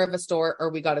back corner of a store, or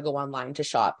we got to go online to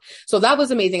shop. So that was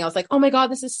amazing. I was like, oh my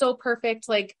God, this is so perfect.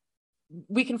 Like,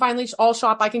 we can finally all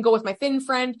shop. I can go with my thin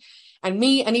friend and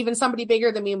me, and even somebody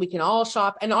bigger than me, and we can all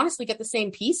shop and honestly get the same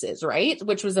pieces, right?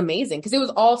 Which was amazing, because it was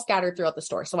all scattered throughout the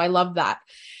store. So I love that.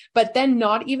 But then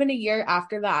not even a year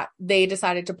after that, they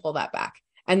decided to pull that back,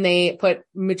 and they put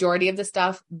majority of the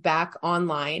stuff back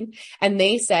online. And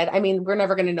they said, I mean, we're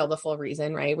never going to know the full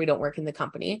reason, right? We don't work in the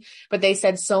company, but they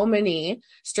said so many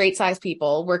straight size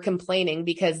people were complaining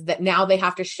because that now they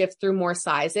have to shift through more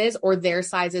sizes, or their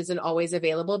size isn't always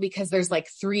available because there's like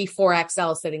 3-4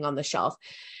 XL sitting on the shelf.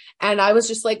 And I was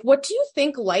just like, what do you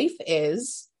think life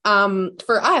is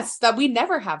for us, that we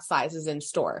never have sizes in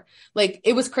store? Like,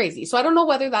 it was crazy. So I don't know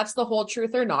whether that's the whole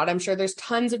truth or not. I'm sure there's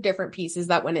tons of different pieces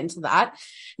that went into that.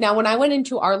 Now, when I went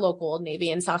into our local Old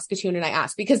Navy in Saskatoon, and I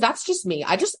asked, because that's just me,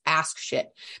 I just ask shit.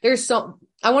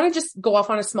 I want to just go off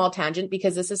on a small tangent,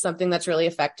 because this is something that's really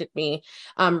affected me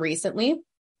recently,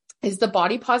 is the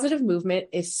body positive movement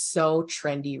is so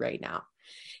trendy right now.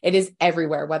 It is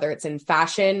everywhere, whether it's in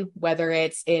fashion, whether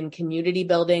it's in community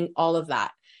building, all of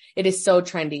that. It is so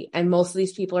trendy, and most of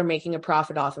these people are making a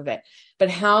profit off of it. But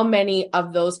how many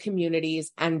of those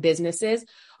communities and businesses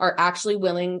are actually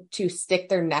willing to stick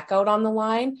their neck out on the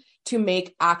line to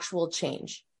make actual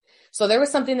change? So there was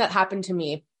something that happened to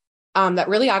me that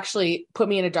really actually put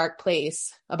me in a dark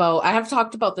place I have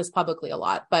talked about this publicly a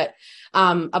lot, but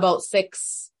about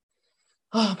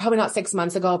probably not 6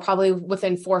 months ago, probably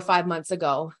within 4 or 5 months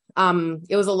ago.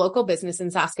 It was a local business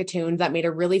in Saskatoon that made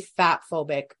a really fat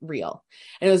phobic reel.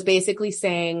 And it was basically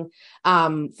saying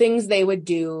things they would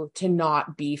do to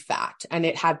not be fat. And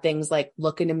it had things like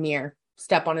look in a mirror,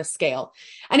 step on a scale.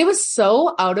 And it was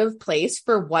so out of place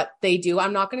for what they do.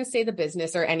 I'm not going to say the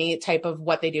business or any type of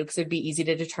what they do, because it'd be easy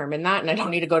to determine that. And I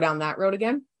don't need to go down that road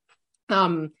again.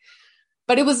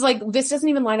 But it was like, this doesn't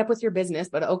even line up with your business,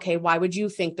 but okay, why would you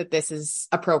think that this is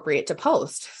appropriate to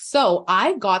post? So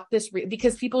I got this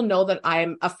because people know that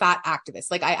I'm a fat activist.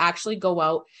 Like, I actually go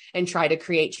out and try to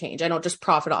create change. I don't just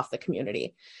profit off the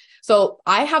community. So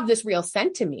I have this reel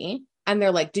sent to me and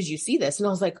they're like, did you see this? And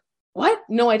I was like, what?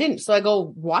 No, I didn't. So I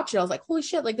go watch it. I was like, holy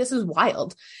shit, like, this is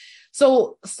wild.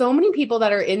 So many people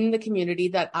that are in the community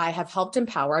that I have helped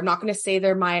empower, I'm not going to say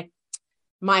they're my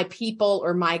people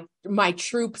or my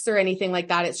troops or anything like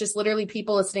that. It's just literally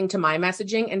people listening to my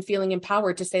messaging and feeling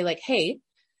empowered to say like, hey,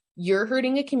 you're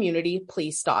hurting a community,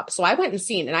 please stop. So I went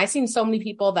and I seen so many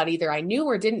people that either I knew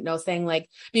or didn't know saying like,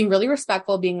 being really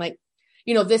respectful, being like,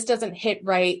 this doesn't hit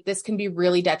right. This can be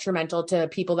really detrimental to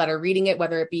people that are reading it,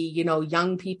 whether it be,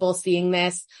 young people seeing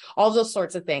this, all those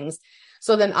sorts of things.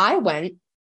 So then I went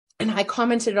and I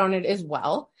commented on it as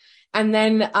well. And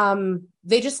then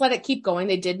they just let it keep going.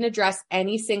 They didn't address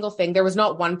any single thing. There was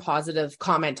not one positive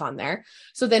comment on there.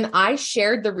 So then I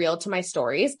shared the reel to my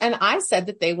stories and I said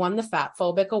that they won the Fat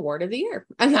Phobic Award of the Year.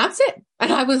 And that's it.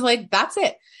 And I was like, that's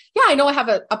it. Yeah, I know I have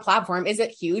a platform. Is it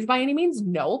huge by any means?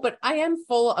 No, but I am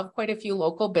full of quite a few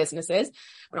local businesses.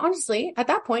 But honestly, at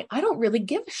that point, I don't really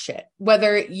give a shit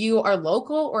whether you are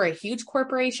local or a huge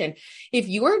corporation. If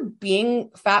you are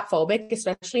being fat phobic,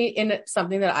 especially in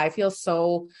something that I feel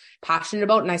so passionate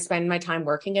about and I spend my time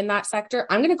working in that sector,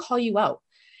 I'm going to call you out.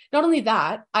 Not only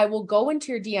that, I will go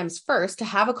into your DMs first to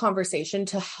have a conversation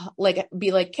to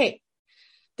be like, okay,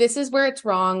 this is where it's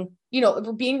wrong,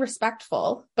 being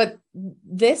respectful. But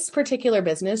this particular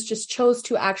business just chose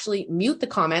to actually mute the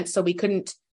comments so we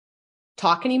couldn't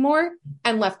talk anymore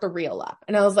and left the reel up.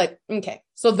 And I was like, okay,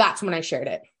 so that's when I shared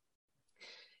it.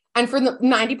 And for the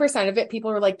 90% of it,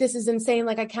 people were like, this is insane.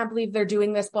 Like, I can't believe they're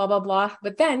doing this, blah, blah, blah.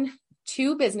 But then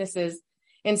 2 businesses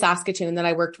in Saskatoon that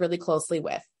I worked really closely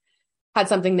with had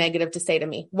something negative to say to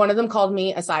me. One of them called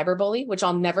me a cyberbully, which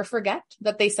I'll never forget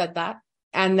that they said that.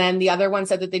 And then the other one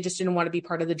said that they just didn't want to be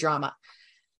part of the drama.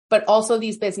 But also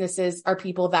these businesses are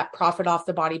people that profit off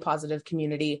the body positive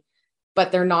community,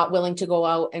 but they're not willing to go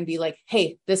out and be like,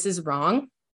 hey, this is wrong.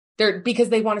 Because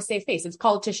they want to save face. It's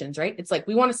politicians, right? It's like,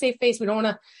 we want to save face. We don't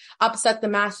want to upset the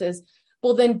masses.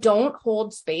 Well, then don't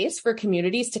hold space for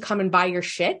communities to come and buy your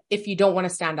shit if you don't want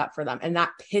to stand up for them. And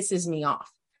that pisses me off.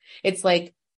 It's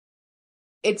like,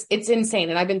 it's insane.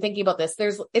 And I've been thinking about this.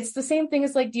 It's the same thing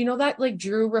as like, do you know that like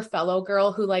Drew Raffello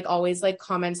girl who like always like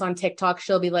comments on TikTok?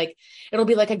 She'll be like, it'll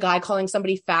be like a guy calling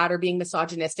somebody fat or being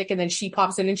misogynistic. And then she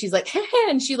pops in and she's like,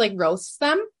 and she like roasts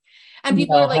them. And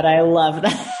people are like, but I love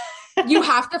that. You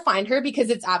have to find her because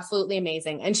it's absolutely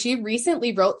amazing. And she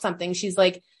recently wrote something. She's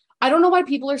like, I don't know why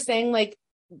people are saying like,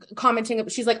 commenting.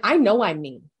 She's like, I know I'm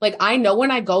mean. Like, I know when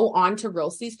I go on to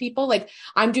roast these people, like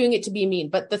I'm doing it to be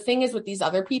mean. But the thing is with these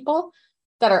other people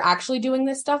that are actually doing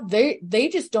this stuff, they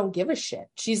just don't give a shit.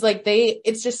 She's like,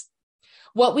 it's just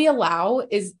what we allow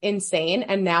is insane.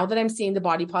 And now that I'm seeing the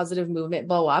body positive movement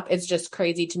blow up, it's just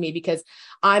crazy to me because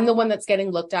I'm the one that's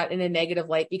getting looked at in a negative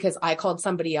light because I called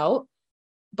somebody out.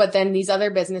 But then these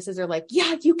other businesses are like,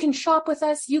 yeah, you can shop with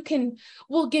us.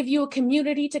 We'll give you a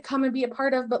community to come and be a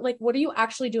part of. But like, what are you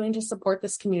actually doing to support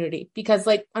this community? Because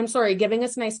like, I'm sorry, giving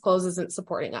us nice clothes isn't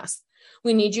supporting us.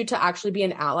 We need you to actually be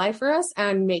an ally for us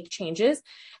and make changes.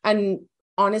 And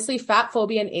honestly, fat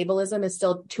phobia and ableism is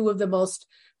still 2 of the most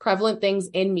prevalent things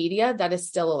in media that is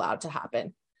still allowed to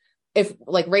happen. If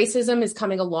like racism is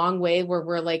coming a long way where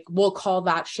we're like, we'll call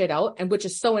that shit out, and which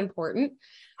is so important.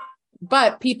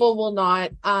 But people will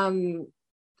not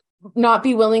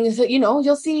be willing to,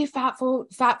 you'll see fat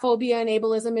phobia and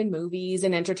ableism in movies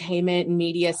and entertainment and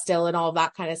media still and all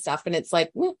that kind of stuff. And it's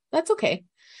like, that's okay.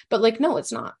 But like, no,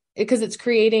 it's not, because it's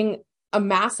creating a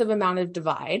massive amount of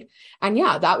divide. And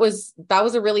yeah, that was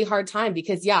a really hard time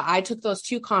because yeah, I took those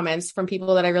 2 comments from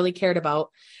people that I really cared about.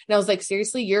 And I was like,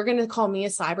 seriously, you're going to call me a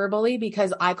cyberbully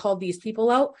because I called these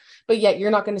people out, but yet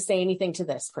you're not going to say anything to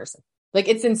this person. Like,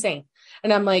 it's insane.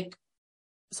 And I'm like,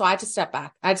 so I had to step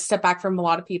back. I had to step back from a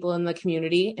lot of people in the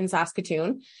community in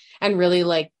Saskatoon and really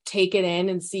like take it in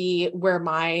and see where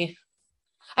I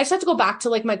just have to go back to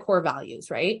like my core values,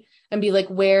 right? And be like,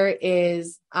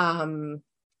 what's my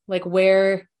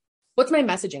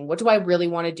messaging? What do I really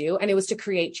want to do? And it was to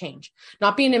create change,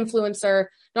 not be an influencer,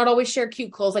 not always share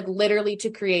cute clothes, like literally to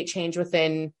create change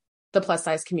within the plus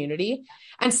size community.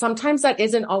 And sometimes that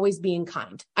isn't always being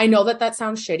kind. I know that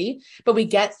sounds shitty, but we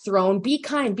get thrown, be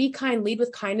kind, lead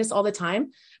with kindness all the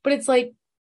time. But it's like,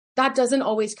 that doesn't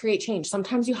always create change.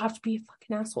 Sometimes you have to be a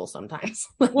fucking asshole sometimes.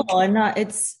 Well, and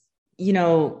it's,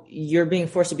 you're being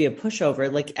forced to be a pushover.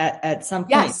 Like at some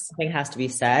point, yes, something has to be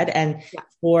said. And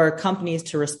for companies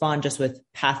to respond just with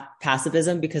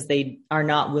passivism because they are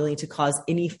not willing to cause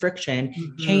any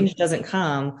friction, change doesn't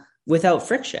come without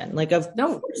friction. Like, of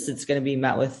course it's going to be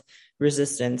met with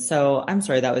resistance. So I'm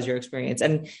sorry that was your experience.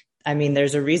 And I mean,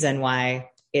 there's a reason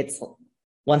why it's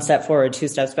 1 step forward, 2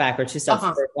 steps back, or 2 steps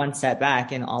forward, 1 step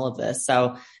back in all of this.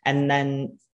 So, and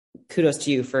then kudos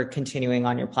to you for continuing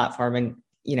on your platform and,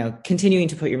 continuing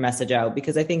to put your message out,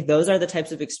 because I think those are the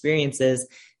types of experiences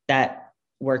that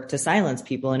work to silence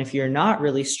people. And if you're not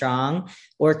really strong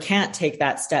or can't take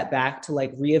that step back to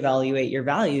like reevaluate your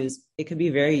values, it could be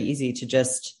very easy to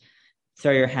just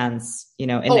throw your hands,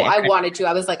 I wanted to.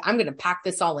 I was like, I'm going to pack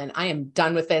this all in. I am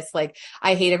done with this. Like,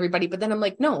 I hate everybody. But then I'm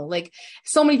like, no, like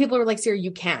so many people are like, Sarah, you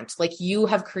can't. Like, you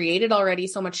have created already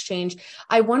so much change.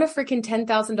 I won a freaking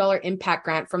 $10,000 impact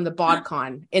grant from the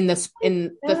BodCon in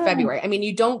the February. I mean,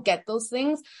 you don't get those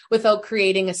things without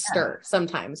creating a stir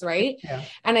sometimes, right? Yeah.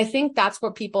 And I think that's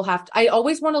what people have to, I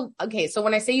always want to, okay, so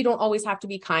when I say you don't always have to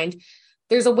be kind,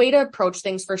 there's a way to approach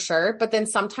things for sure. But then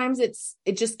sometimes it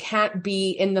just can't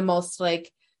be in the most like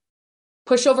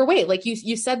pushover way. Like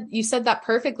you said that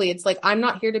perfectly. It's like, I'm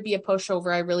not here to be a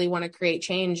pushover. I really want to create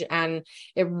change. And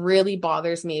it really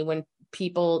bothers me when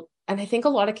people, and I think a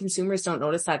lot of consumers don't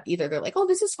notice that either. They're like, oh,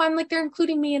 this is fun. Like, they're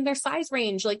including me in their size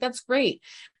range. Like, that's great.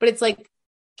 But it's like,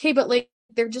 okay, but like,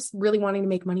 they're just really wanting to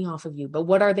make money off of you. But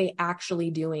what are they actually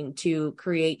doing to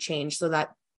create change so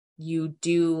that you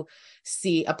do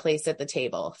see a place at the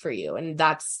table for you? And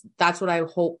that's what I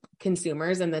hope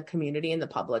consumers and the community and the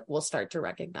public will start to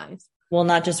recognize. Well,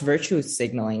 not just virtue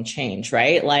signaling change,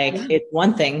 right? Like, it's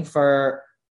one thing for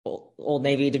Old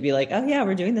Navy to be like, oh yeah,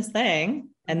 we're doing this thing.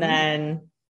 And then,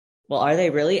 well, are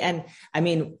they really? And I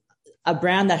mean, a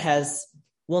brand that has,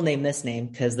 we'll name this name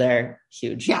because they're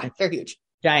huge. Yeah, they're huge.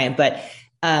 Giant. But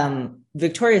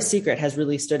Victoria's Secret has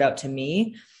really stood out to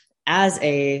me as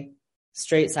a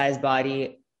straight size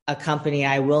body, a company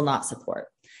I will not support.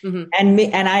 And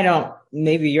I don't,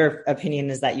 maybe your opinion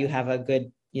is that you have a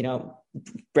good,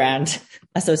 brand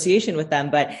association with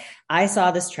them, but I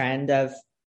saw this trend of,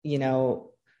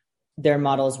 their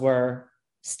models were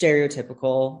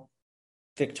stereotypical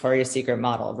Victoria's Secret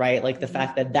model, right? Like the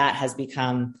fact that has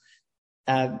become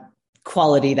a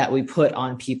quality that we put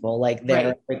on people, like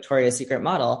their Victoria's Secret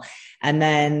model. And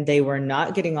then they were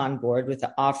not getting on board with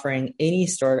offering any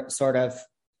sort of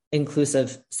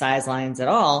inclusive size lines at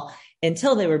all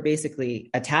until they were basically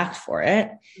attacked for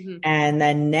it. And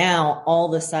then now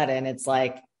all of a sudden it's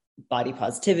like body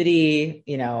positivity,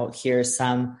 here's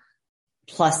some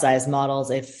plus size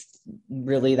models, if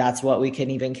really that's what we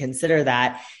can even consider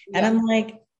that. And I'm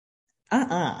like,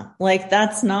 like,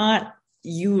 that's not,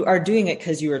 you are doing it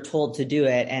because you were told to do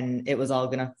it and it was all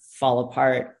going to fall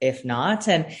apart if not.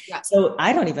 And so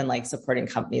I don't even like supporting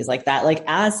companies like that. Like,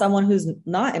 as someone who's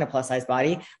not in a plus size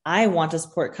body, I want to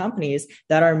support companies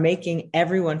that are making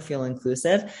everyone feel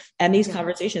inclusive. And these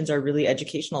conversations are really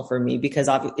educational for me because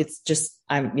it's just,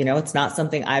 it's not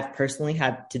something I've personally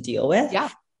had to deal with.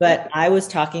 But I was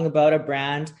talking about a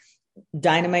brand,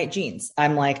 Dynamite Jeans.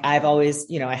 I'm like, I've always,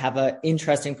 I have an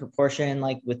interesting proportion,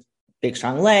 like with big,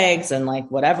 strong legs and like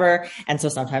whatever. And so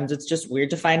sometimes it's just weird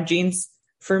to find jeans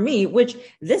for me, which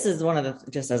this is one of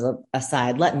the, just as a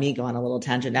aside, let me go on a little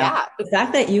tangent now. The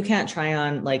fact that you can't try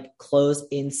on like clothes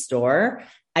in store,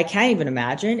 I can't even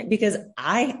imagine, because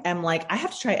I am like, I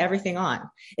have to try everything on.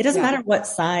 It doesn't matter what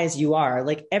size you are.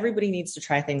 Like, everybody needs to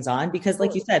try things on because,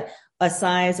 like you said, a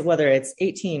size, whether it's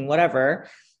 18, whatever,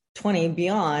 20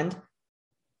 beyond,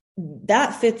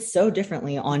 that fits so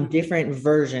differently on different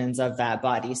versions of that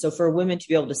body. So for women to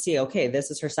be able to see, okay,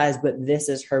 this is her size, but this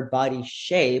is her body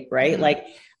shape, right? Like,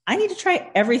 I need to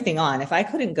try everything on. If I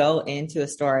couldn't go into a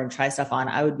store and try stuff on,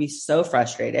 I would be so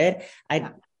frustrated.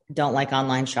 don't like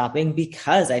online shopping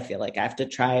because I feel like I have to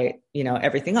try,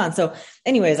 everything on. So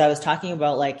anyways, I was talking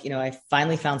about like, I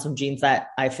finally found some jeans that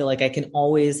I feel like I can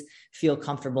always feel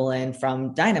comfortable in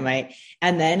from Dynamite.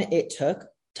 And then it took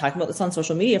talking about this on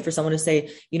social media for someone to say,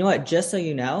 you know what, just so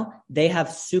you know, they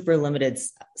have super limited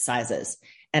sizes.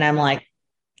 And I'm like,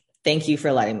 thank you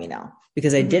for letting me know,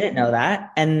 because I didn't know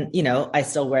that. And, I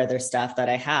still wear their stuff that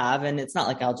I have. And it's not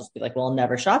like I'll just be like, well, I'll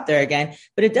never shop there again.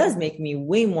 But it does make me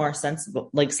way more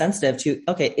sensitive to,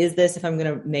 okay, is this, if I'm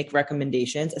going to make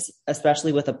recommendations,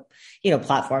 especially with a,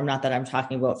 platform, not that I'm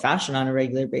talking about fashion on a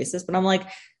regular basis, but I'm like,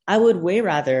 I would way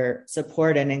rather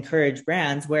support and encourage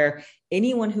brands where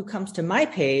anyone who comes to my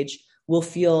page will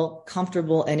feel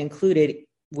comfortable and included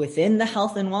within the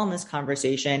health and wellness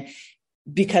conversation,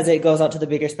 because it goes out to the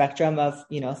bigger spectrum of,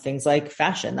 things like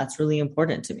fashion. That's really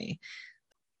important to me.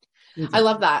 I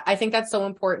love that. I think that's so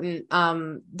important,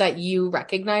 that you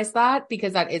recognize that,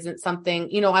 because that isn't something,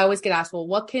 I always get asked, well,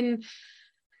 what can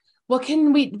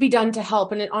we be done to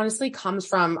help? And it honestly comes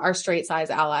from our straight size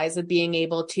allies of being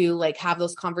able to like have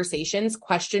those conversations,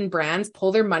 question brands,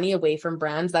 pull their money away from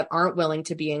brands that aren't willing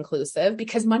to be inclusive,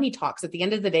 because money talks. At the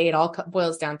end of the day, it all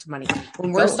boils down to money.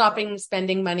 When we're stopping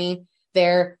spending money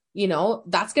there,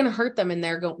 that's going to hurt them, and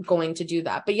they're going to do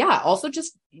that. But yeah, also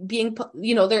just being,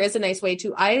 there is a nice way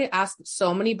to, I asked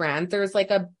so many brands. There's like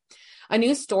a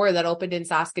new store that opened in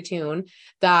Saskatoon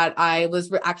that I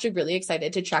was actually really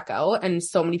excited to check out. And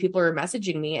so many people were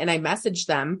messaging me, and I messaged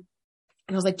them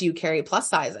and I was like, do you carry plus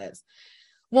sizes?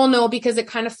 Well, no, because it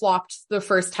kind of flopped the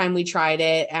first time we tried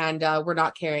it, and we're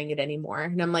not carrying it anymore.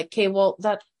 And I'm like, okay, well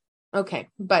okay.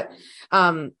 But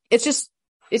it's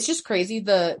just crazy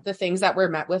the things that we're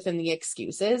met with and the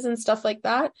excuses and stuff like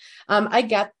that.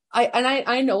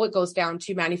 I know it goes down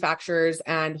to manufacturers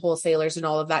and wholesalers and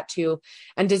all of that too,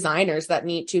 and designers that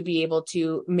need to be able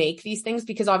to make these things,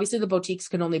 because obviously the boutiques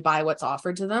can only buy what's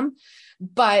offered to them.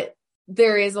 But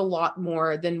there is a lot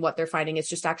more than what they're finding. It's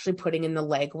just actually putting in the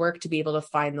legwork to be able to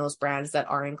find those brands that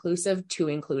are inclusive to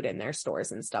include in their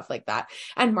stores and stuff like that,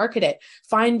 and market it.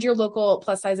 Find your local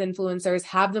plus size influencers,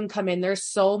 have them come in. There's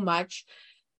so much,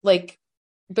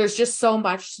 there's just so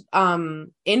much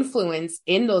influence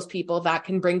in those people that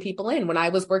can bring people in. When I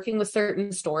was working with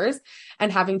certain stores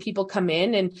and having people come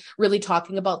in and really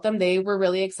talking about them, they were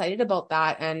really excited about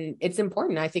that. And it's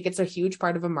important. I think it's a huge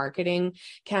part of a marketing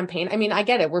campaign. I mean, I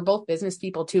get it. We're both business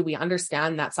people too. We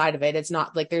understand that side of it. It's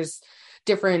not like there's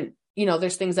different,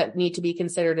 there's things that need to be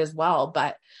considered as well,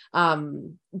 but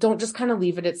don't just kind of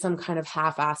leave it at some kind of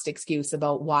half-assed excuse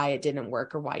about why it didn't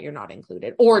work or why you're not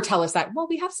included, or tell us that, well,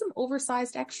 we have some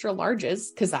oversized extra larges,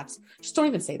 because just don't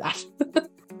even say that.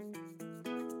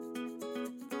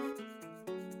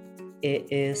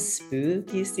 It is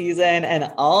spooky season,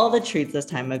 and all the treats this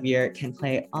time of year can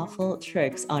play awful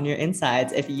tricks on your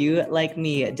insides if you, like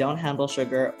me, don't handle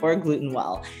sugar or gluten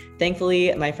well.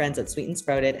 Thankfully, my friends at Sweet and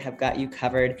Sprouted have got you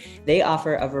covered. They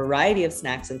offer a variety of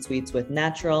snacks and sweets with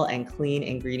natural and clean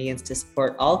ingredients to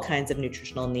support all kinds of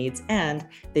nutritional needs, and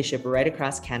they ship right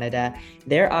across Canada.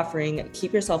 They're offering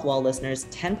Keep Yourself Well listeners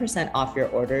 10% off your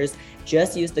orders.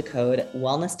 Just use the code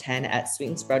wellness10 at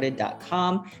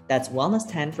sweetandsprouted.com. That's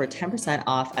wellness10 for 10%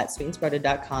 off at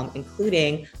sweetandsprouted.com,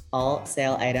 including all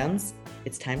sale items.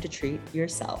 It's time to treat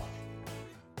yourself.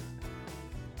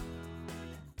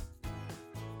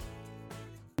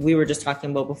 We were just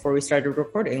talking about before we started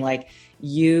recording, like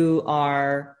you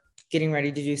are getting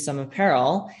ready to do some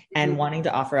apparel and wanting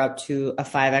to offer up to a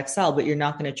 5XL, but you're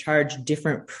not going to charge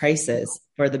different prices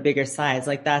for the bigger size.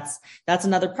 Like that's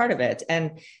another part of it.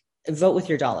 And vote with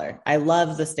your dollar. I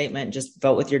love the statement, just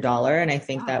vote with your dollar. And I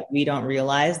think that we don't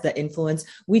realize the influence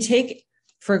we take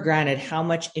for granted, how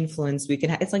much influence we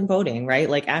can have. It's like voting, right?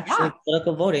 Like actually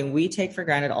political voting, we take for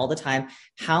granted all the time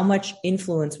how much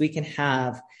influence we can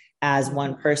have as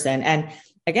one person. And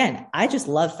again, I just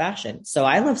love fashion. So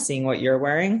I love seeing what you're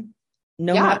wearing,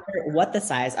 no matter what the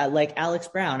size. I like Alex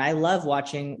Brown. I love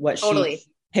watching what she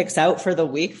picks out for the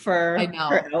week for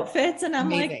her outfits. And I'm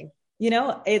like,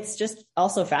 it's just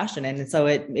also fashion. And so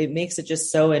it makes it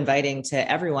just so inviting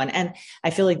to everyone. And I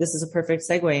feel like this is a perfect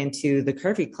segue into the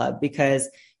Curvy Club, because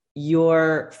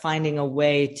you're finding a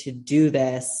way to do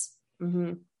this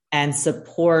and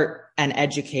support and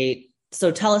educate. So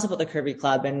tell us about the Curvy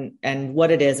Club and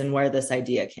what it is and where this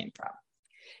idea came from.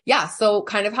 Yeah. So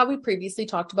kind of how we previously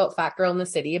talked about Fat Girl in the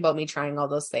City, about me trying all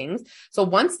those things. So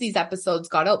once these episodes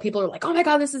got out, people are like, oh my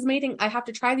God, this is amazing. I have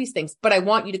to try these things, but I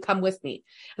want you to come with me.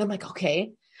 And I'm like,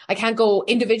 okay, I can't go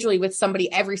individually with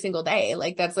somebody every single day.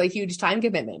 Like that's a huge time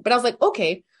commitment. But I was like,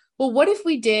 okay, well, what if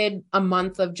we did a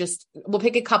month of we'll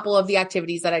pick a couple of the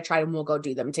activities that I tried and we'll go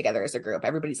do them together as a group.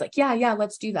 Everybody's like, yeah,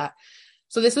 let's do that.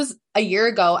 So this was a year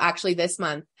ago, actually this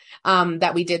month,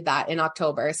 that we did that in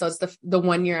October. So it's the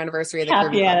 1 year anniversary of the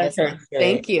Curvy Club this month.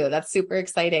 Thank you. That's super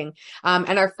exciting.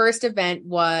 And our first event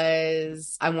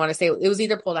was, I want to say it was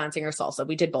either pole dancing or salsa.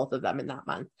 We did both of them in that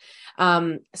month.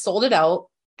 Sold it out.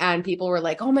 And people were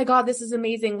like, oh my God, this is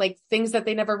amazing. Like things that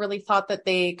they never really thought that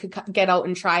they could get out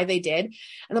and try, they did.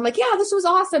 And I'm like, yeah, this was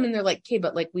awesome. And they're like, okay,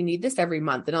 but like, we need this every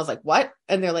month. And I was like, what?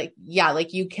 And they're like, yeah,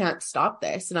 like you can't stop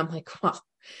this. And I'm like, well,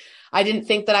 I didn't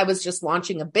think that I was just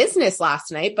launching a business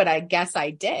last night, but I guess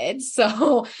I did.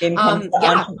 So,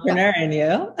 entrepreneur in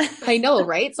you. I know,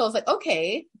 right? So I was like,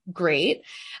 okay, great.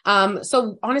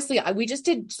 So honestly, we just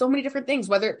did so many different things,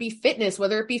 whether it be fitness,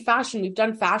 whether it be fashion. We've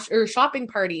done fashion or shopping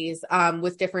parties,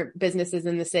 with different businesses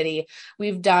in the city.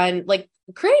 We've done like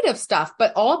creative stuff,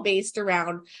 but all based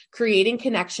around creating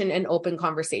connection and open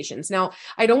conversations. Now,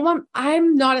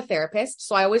 I'm not a therapist,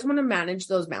 so I always want to manage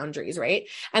those boundaries, right?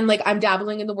 And like, I'm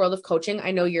dabbling in the world of coaching.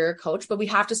 I know you're a coach, but we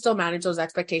have to still manage those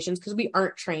expectations because we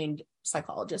aren't trained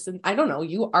psychologists. And I don't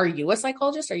know, are you a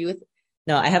psychologist?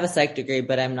 No, I have a psych degree,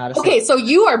 but I'm not a Okay, so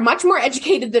you are much more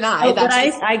educated than I. But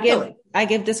I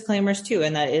give disclaimers too,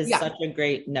 and that is such a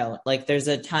great note. Like there's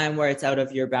a time where it's out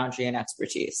of your boundary and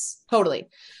expertise. Totally.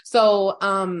 So,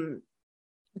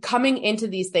 coming into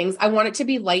these things, I want it to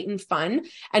be light and fun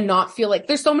and not feel like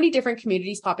there's so many different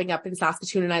communities popping up in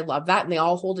Saskatoon. And I love that. And they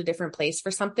all hold a different place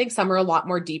for something. Some are a lot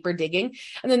more deeper digging.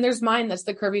 And then there's mine. That's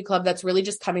the Curvy Club. That's really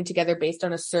just coming together based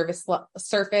on a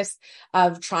surface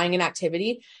of trying an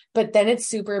activity. But then it's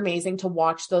super amazing to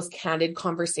watch those candid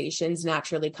conversations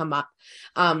naturally come up,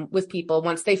 with people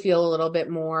once they feel a little bit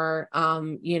more,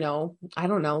 I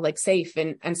don't know, like safe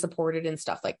and supported and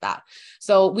stuff like that.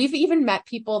 So we've even met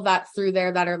people that through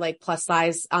there that are like plus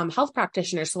size, health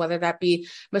practitioners. So whether that be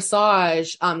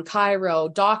massage,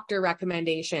 chiro, doctor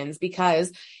recommendations,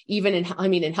 because even in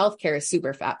healthcare is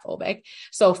super fat phobic.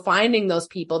 So finding those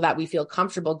people that we feel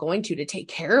comfortable going to take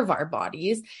care of our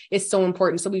bodies is so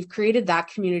important. So we've created that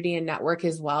community and network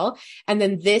as well. And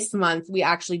then this month we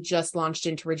actually just launched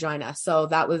into Regina. So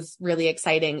that was really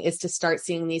exciting, is to start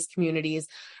seeing these communities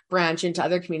branch into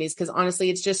other communities. Cause honestly,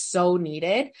 it's just so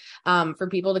needed, for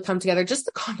people to come together. Just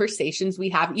the conversations we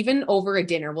have, even over a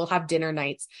dinner, we'll have dinner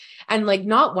nights and like,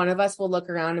 not one of us will look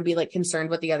around and be like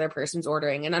concerned what the other person's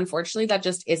ordering. And unfortunately, that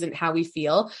just isn't how we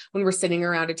feel when we're sitting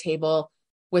around a table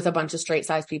with a bunch of straight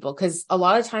size people. Cause a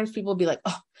lot of times people will be like,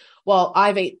 oh, well,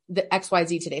 I've ate the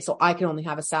XYZ today, so I can only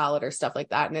have a salad or stuff like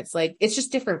that. And it's like, it's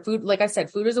just different food. Like I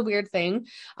said, food is a weird thing.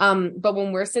 But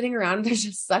when we're sitting around, there's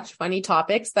just such funny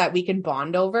topics that we can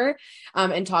bond over,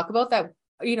 and talk about that,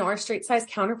 our straight size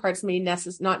counterparts may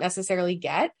not necessarily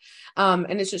get.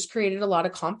 And it's just created a lot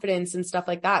of confidence and stuff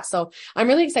like that. So I'm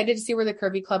really excited to see where the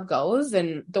Curvy Club goes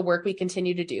and the work we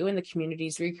continue to do and the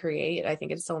communities we create. I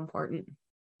think it's so important.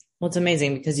 Well, it's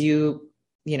amazing because you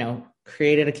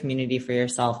created a community for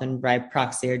yourself and by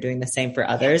proxy are doing the same for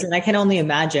others. And I can only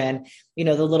imagine,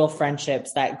 the little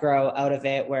friendships that grow out of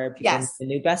it where people meet a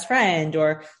new best friend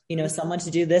or, someone to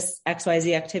do this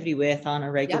XYZ activity with on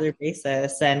a regular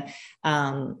basis. And,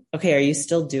 okay. Are you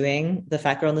still doing the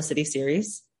Fat Girl in the City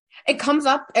series? It comes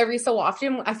up every so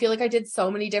often. I feel like I did so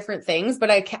many different things,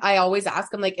 but I always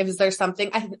ask, I'm like, is there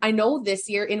something I know this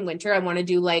year in winter, I want to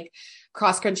do like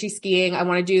cross country skiing. I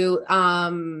want to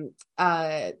do,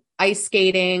 ice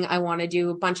skating. I want to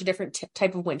do a bunch of different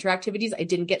type of winter activities. I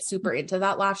didn't get super into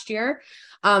that last year.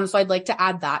 So I'd like to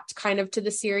add that kind of to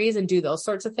the series and do those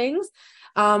sorts of things.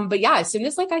 But yeah, as soon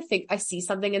as like, I think I see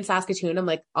something in Saskatoon, I'm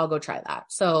like, I'll go try that.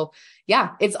 So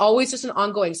yeah, it's always just an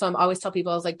ongoing. So I'm always tell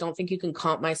people, I was like, don't think you can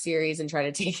comp my series and try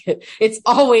to take it. It's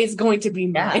always going to be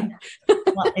mine.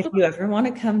 Well, if you ever want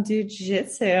to come do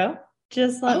jiu-jitsu,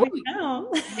 just let me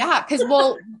know. Yeah. Cause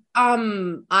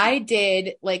I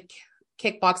did like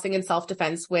kickboxing and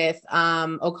self-defense with,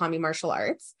 Okami martial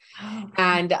arts.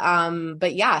 And,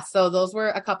 but yeah, so those were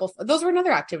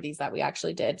another activities that we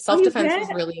actually did. Self-defense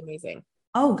was really amazing.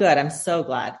 Oh, good. I'm so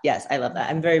glad. Yes, I love that.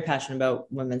 I'm very passionate about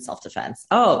women's self-defense.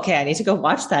 Oh, okay. I need to go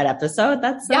watch that episode.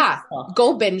 That's so cool.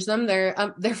 Go binge them. They're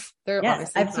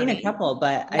yes, I've seen a couple,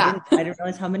 but I didn't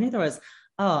realize how many there was.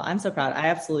 Oh, I'm so proud. I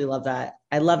absolutely love that.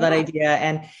 I love that idea.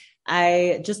 And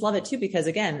I just love it too, because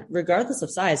again, regardless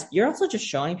of size, you're also just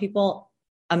showing people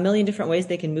a million different ways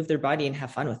they can move their body and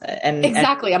have fun with it. And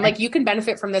exactly. I'm like, you can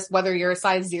benefit from this, whether you're a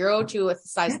size 0 to a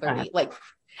size 30,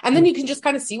 and then you can just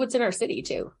kind of see what's in our city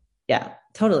too. Yeah,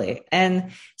 totally.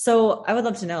 And so I would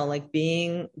love to know, like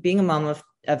being a mom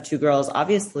of 2 girls,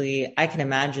 obviously I can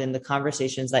imagine the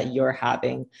conversations that you're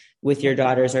having with your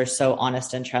daughters are so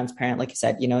honest and transparent. Like you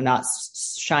said, not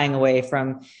shying away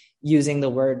from using the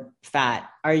word fat.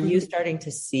 Are you starting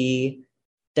to see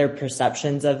their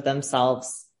perceptions of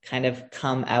themselves kind of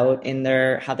come out in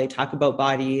their how they talk about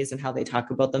bodies and how they talk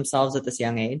about themselves at this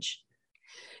young age?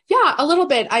 Yeah, a little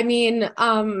bit. I mean,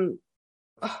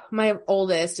 my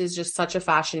oldest is just such a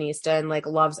fashionista and like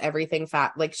loves everything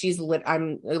fat. Like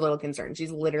I'm a little concerned.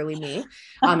 She's literally me,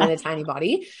 in a tiny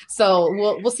body. So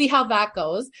we'll see how that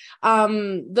goes.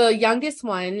 The youngest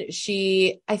one,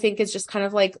 I think is just kind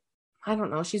of like, I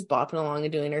don't know. She's bopping along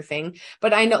and doing her thing,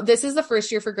 but I know this is the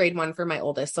first year for grade 1 for my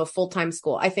oldest. So full-time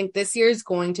school. I think this year is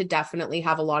going to definitely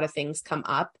have a lot of things come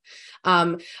up.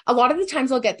 A lot of the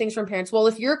times I'll get things from parents. Well,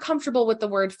 if you're comfortable with the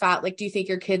word fat, like, do you think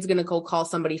your kid's going to go call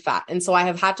somebody fat? And so I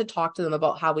have had to talk to them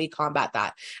about how we combat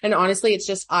that. And honestly, it's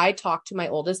just, I talk to my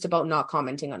oldest about not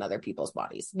commenting on other people's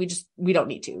bodies. We don't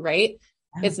need to, right?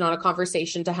 It's not a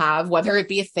conversation to have, whether it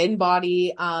be a thin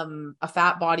body, a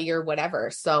fat body or whatever.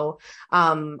 So,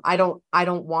 I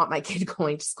don't want my kid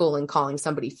going to school and calling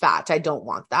somebody fat. I don't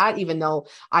want that, even though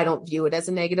I don't view it as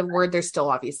a negative word. There's still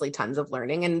obviously tons of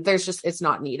learning and it's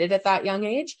not needed at that young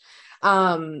age.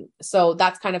 So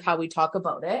that's kind of how we talk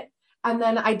about it. And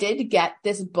then I did get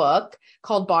this book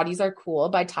called Bodies Are Cool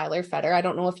by Tyler Fetter. I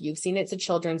don't know if you've seen it. It's a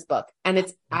children's book and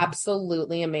it's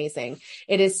absolutely amazing.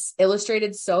 It is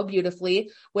illustrated so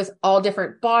beautifully with all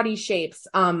different body shapes,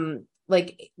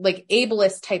 like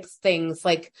ableist types things,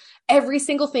 like every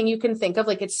single thing you can think of.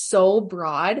 Like, it's so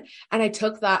broad. And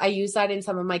I use that in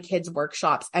some of my kids'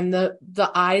 workshops, and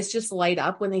the eyes just light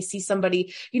up when they see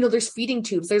somebody, there's feeding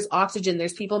tubes, there's oxygen,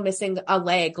 there's people missing a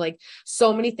leg, like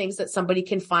so many things that somebody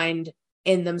can find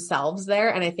in themselves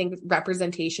there. And I think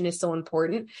representation is so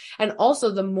important. And also,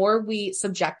 the more we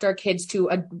subject our kids to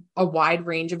a wide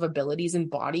range of abilities and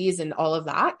bodies and all of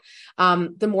that,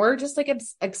 the more just like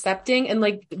accepting and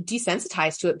like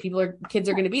desensitized to it kids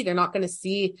are going to be. They're not going to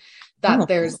see that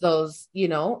there's those,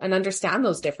 and understand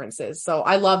those differences. So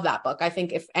I love that book. I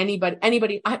think if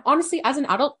anybody, I honestly, as an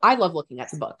adult, I love looking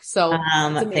at the book. So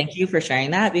thank you for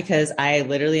sharing that, because I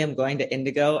literally am going to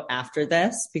Indigo after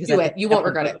this, because you won't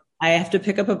regret it. I have to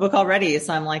pick up a book already.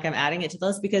 So I'm adding it to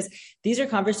those, because these are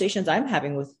conversations I'm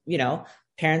having with,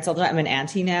 parents all the time. I'm an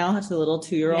auntie now to the little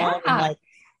 2-year-old, and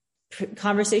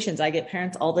conversations. I get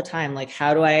parents all the time. Like,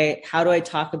 how do I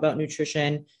talk about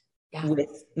nutrition with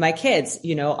my kids?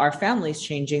 Our family's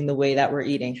changing the way that we're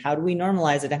eating. How do we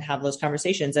normalize it and have those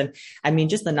conversations? And I mean,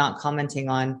 just the not commenting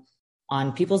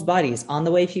on people's bodies, on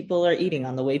the way people are eating,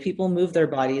 on the way people move their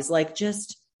bodies, like,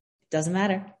 just doesn't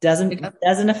matter.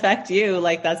 Doesn't affect you.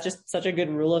 Like, that's just such a good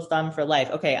rule of thumb for life.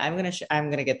 Okay. I'm going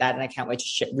to get that. And I can't wait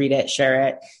to read it, share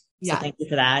it. So thank you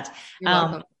for that. You're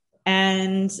welcome.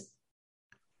 And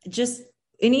just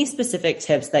any specific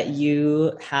tips that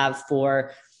you have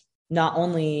for not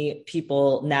only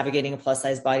people navigating a plus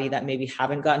size body that maybe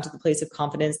haven't gotten to the place of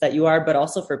confidence that you are, but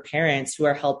also for parents who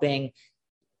are helping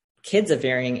kids of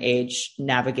varying age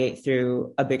navigate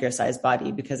through a bigger size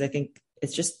body, because I think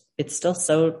it's still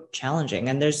so challenging,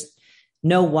 and there's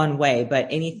no one way, but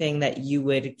anything that you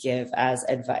would give as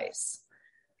advice.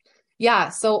 Yeah.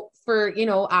 So for,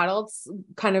 adults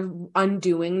kind of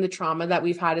undoing the trauma that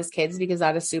we've had as kids, because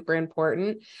that is super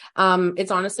important.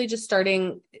 It's honestly just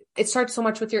it starts so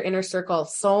much with your inner circle.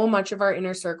 So much of our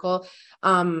inner circle,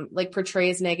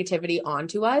 portrays negativity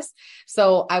onto us.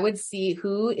 So I would see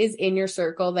who is in your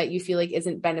circle that you feel like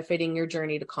isn't benefiting your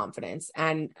journey to confidence.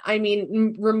 And I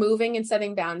mean, removing and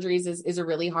setting boundaries is a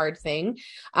really hard thing.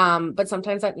 But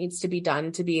sometimes that needs to be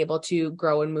done to be able to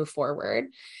grow and move forward.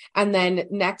 And then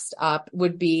next up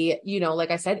would be,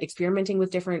 like I said, experimenting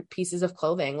with different pieces of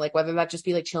clothing, like whether that just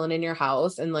be like chilling in your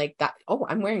house and like that, oh,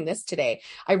 I'm wearing this today.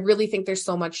 I really think there's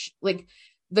so much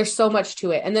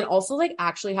to it. And then also like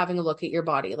actually having a look at your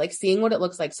body, like seeing what it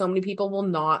looks like. So many people will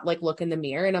not like look in the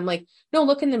mirror, and I'm like, no,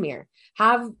 look in the mirror,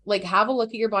 have a look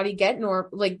at your body,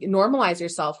 normalize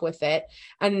yourself with it.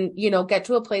 And, get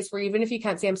to a place where even if you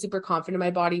can't say I'm super confident in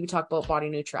my body, we talk about body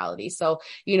neutrality. So,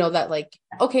 that like,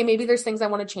 okay, maybe there's things I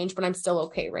want to change, but I'm still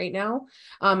okay right now.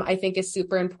 I think is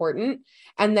super important.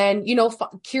 And then,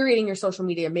 curating your social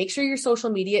media, make sure your social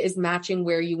media is matching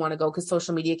where you want to go, because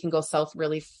social media can go south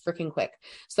really freaking quick.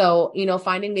 So,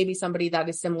 finding maybe somebody that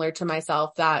is similar to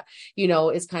myself that,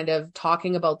 is kind of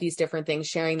talking about these different things,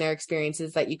 sharing their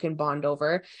experiences that you can bond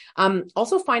over.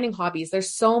 Also finding hobbies.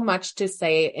 There's so much to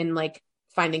say in like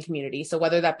finding community. So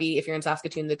whether that be, if you're in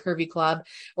Saskatoon, the Curvy Club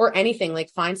or anything, like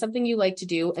find something you like to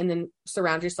do and then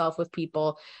surround yourself with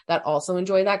people that also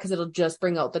enjoy that, because it'll just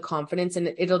bring out the confidence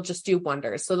and it'll just do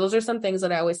wonders. So those are some things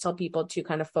that I always tell people to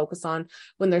kind of focus on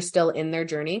when they're still in their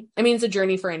journey. I mean, it's a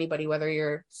journey for anybody, whether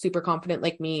you're super confident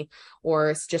like me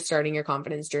or just starting your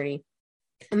confidence journey.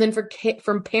 And then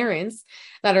from parents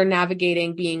that are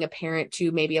navigating being a parent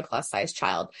to maybe a plus size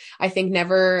child, I think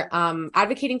never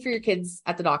advocating for your kids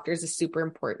at the doctors is super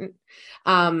important.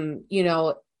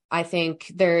 I think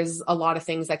there's a lot of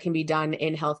things that can be done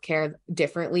in healthcare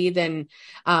differently than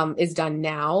is done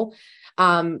now.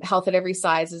 Health at every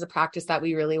size is a practice that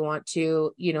we really want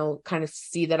to, kind of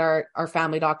see that our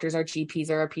family doctors, our GPs,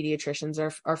 or our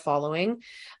pediatricians are following.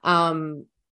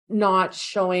 Not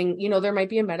showing, there might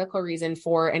be a medical reason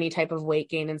for any type of weight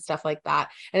gain and stuff like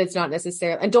that. And it's not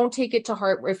necessarily, and don't take it to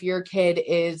heart if your kid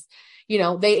is,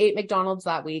 they ate McDonald's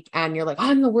that week and you're like,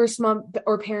 I'm the worst mom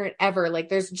or parent ever. Like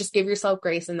just give yourself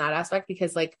grace in that aspect,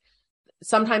 because like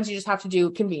sometimes you just have to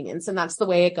do convenience and that's the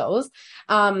way it goes.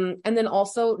 And then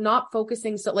also not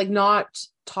focusing. So like not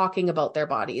talking about their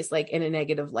bodies, like in a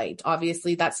negative light.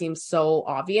 Obviously that seems so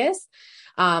obvious.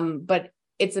 But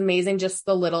it's amazing just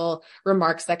the little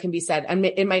remarks that can be said. And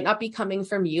it might not be coming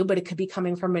from you, but it could be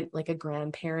coming from a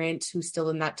grandparent who's still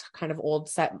in that kind of old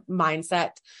set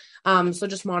mindset. So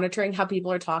just monitoring how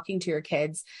people are talking to your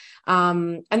kids.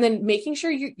 And then making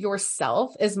sure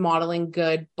yourself is modeling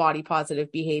good body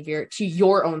positive behavior to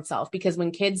your own self, because when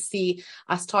kids see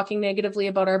us talking negatively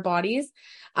about our bodies,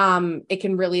 it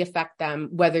can really affect them,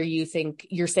 whether you think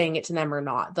you're saying it to them or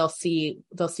not. They'll see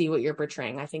what you're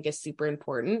portraying, I think is super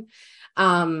important.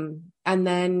 And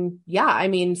then,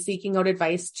 seeking out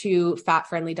advice to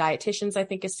fat-friendly dietitians, I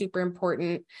think is super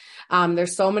important.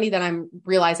 There's so many that I'm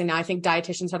realizing now. I think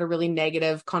dietitians had a really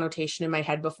negative connotation in my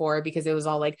head before because it was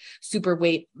all like super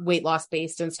weight loss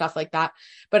based and stuff like that.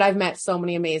 But I've met so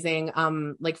many amazing,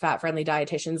 fat-friendly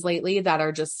dietitians lately that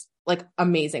are just like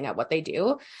amazing at what they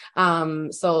do.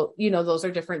 So, those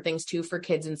are different things too for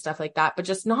kids and stuff like that, but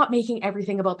just not making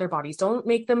everything about their bodies. Don't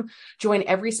make them join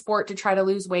every sport to try to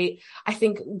lose weight. I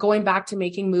think going back to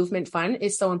making movement fun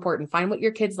is so important. Find what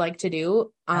your kids like to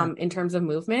do, in terms of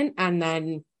movement, and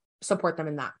then support them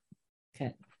in that.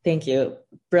 Okay. Thank you.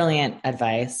 Brilliant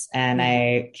advice. And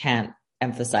I can't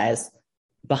emphasize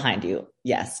behind you.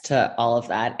 Yes, to all of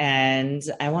that. And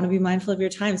I want to be mindful of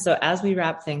your time. So as we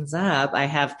wrap things up, I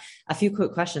have a few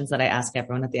quick questions that I ask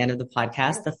everyone at the end of the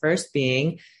podcast. The first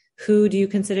being, who do you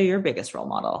consider your biggest role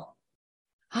model?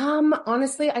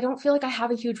 Honestly, I don't feel like I have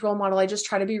a huge role model. I just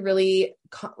try to be really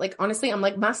honestly, I'm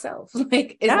like myself, as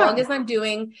long as I'm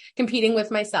competing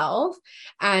with myself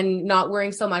and not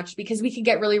worrying so much, because we can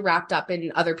get really wrapped up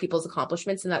in other people's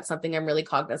accomplishments. And that's something I'm really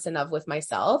cognizant of with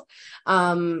myself.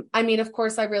 Of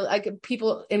course I really like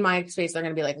people in my space. They're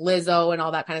going to be like Lizzo and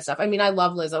all that kind of stuff. I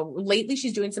love Lizzo. Lately,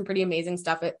 she's doing some pretty amazing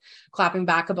stuff at clapping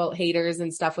back about haters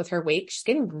and stuff with her weight. She's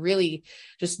getting really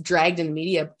just dragged in the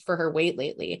media for her weight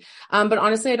lately. But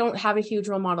honestly, I don't have a huge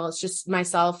role model. It's just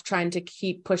myself trying to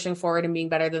keep pushing forward and being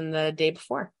better than the day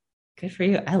before. Good for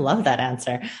you. I love that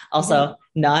answer. Also,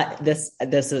 not this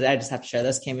is, I just have to share,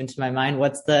 this came into my mind.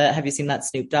 Have you seen that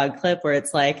Snoop Dogg clip where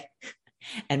it's like,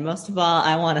 and most of all,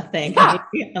 I want to thank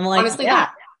you. I'm like, honestly,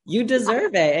 you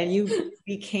deserve it. And you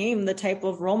became the type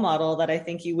of role model that I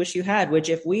think you wish you had, which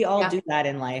if we all do that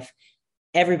in life,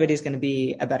 everybody's going to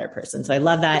be a better person. So I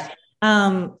love that.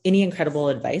 Any incredible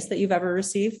advice that you've ever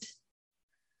received?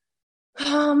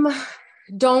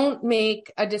 Don't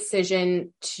make a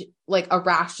decision a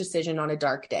rash decision on a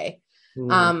dark day.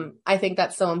 I think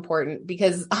that's so important,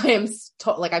 because I am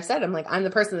like I've said, I'm the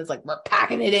person that's like, we're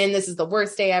packing it in. This is the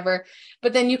worst day ever.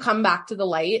 But then you come back to the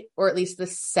light, or at least the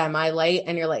semi light,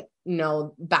 and you're like,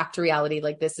 no, back to reality.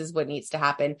 Like, this is what needs to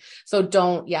happen. So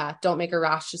don't make a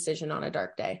rash decision on a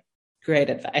dark day.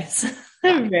 Great advice.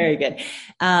 Very good.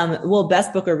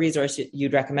 Best book or resource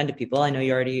you'd recommend to people? I know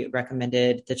you already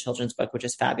recommended the children's book, which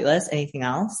is fabulous. Anything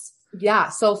else? Yeah.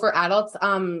 So for adults,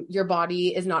 Your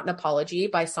Body is Not an Apology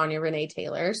by Sonia Renee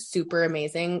Taylor. Super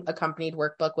amazing accompanied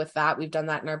workbook with that. We've done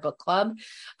that in our book club.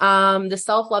 The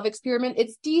Self-Love Experiment,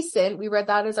 it's decent. We read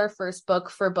that as our first book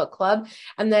for book club.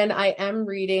 And then I am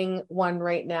reading one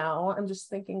right now. I'm just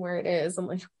thinking where it is. I'm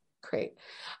like, great.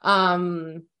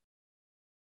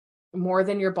 More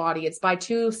Than Your Body. It's by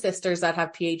two sisters that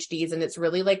have PhDs, and it's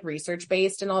really like research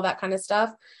based and all that kind of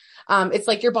stuff. It's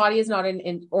like your body is not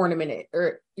an ornament,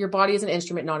 or your body is an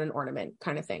instrument, not an ornament,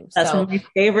 kind of thing. That's one of my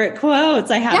favorite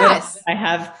quotes. I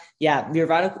have your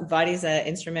body's an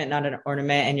instrument, not an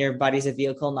ornament, and your body's a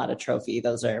vehicle, not a trophy.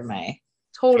 Those are my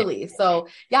totally. So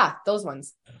yeah, those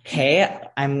ones. Okay.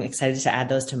 I'm excited to add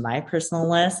those to my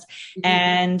personal list. Mm-hmm.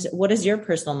 And what is your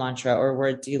personal mantra, or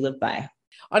word do you live by?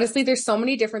 Honestly, there's so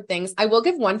many different things. I will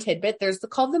give one tidbit. There's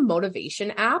called the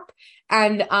Motivation app.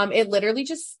 And it literally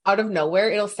just out of nowhere,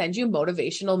 it'll send you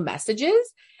motivational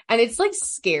messages. And it's like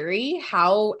scary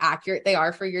how accurate they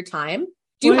are for your time.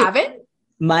 Do you have it?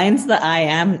 Mine's the I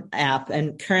Am app,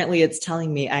 and currently it's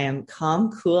telling me I am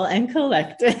calm, cool, and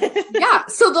collected. Yeah.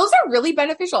 So those are really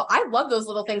beneficial. I love those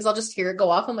little things. I'll just hear it go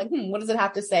off. I'm like, what does it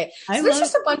have to say? So there's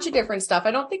just a bunch of different stuff.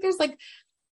 I don't think there's like,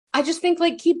 I just think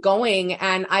like keep going.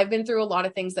 And I've been through a lot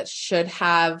of things that should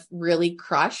have really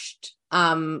crushed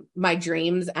my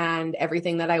dreams and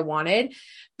everything that I wanted.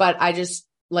 But I just,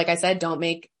 like I said, don't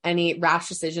make any rash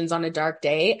decisions on a dark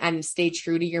day and stay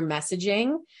true to your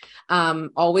messaging.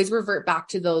 Always revert back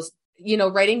to those,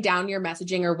 writing down your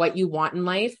messaging or what you want in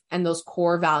life and those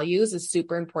core values is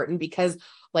super important because,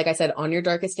 like I said, on your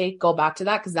darkest day, go back to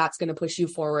that because that's going to push you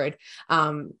forward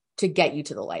to get you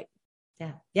to the light.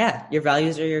 Yeah. Your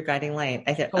values are your guiding light.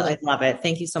 I love it.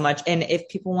 Thank you so much. And if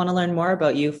people want to learn more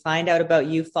about you, find out about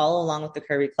you, follow along with the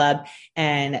Curvy Club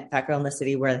and Fat Girl in the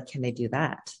City, where can they do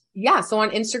that? Yeah. So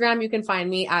on Instagram, you can find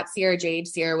me at Sierra Jade,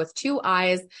 Sierra with 2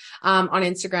 I's, on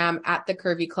Instagram at the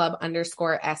Curvy Club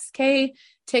 _SK.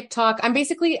 TikTok. I'm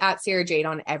basically at Sierra Jade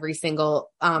on every single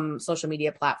social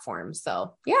media platform.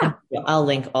 So yeah. I'll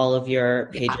link all of your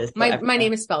pages. Yeah. My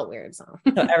name is spelled weird. So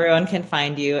everyone can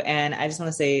find you. And I just want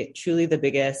to say truly the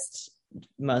biggest,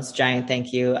 most giant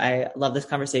thank you. I love this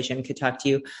conversation. Could talk to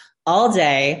you all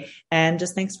day. And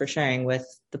just thanks for sharing with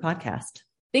the podcast.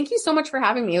 Thank you so much for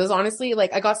having me. It was honestly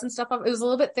like, I got some stuff up. It was a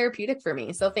little bit therapeutic for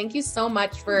me. So thank you so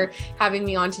much for having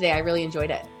me on today. I really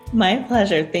enjoyed it. My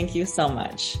pleasure. Thank you so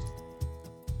much.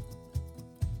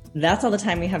 That's all the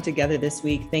time we have together this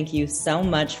week. Thank you so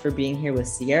much for being here with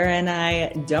Sierra and I.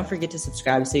 Don't forget to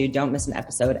subscribe so you don't miss an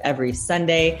episode every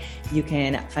Sunday. You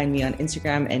can find me on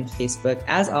Instagram and Facebook,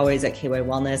 as always, at KY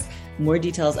Wellness. More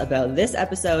details about this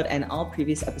episode and all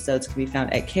previous episodes can be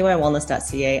found at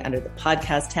kywellness.ca under the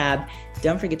podcast tab.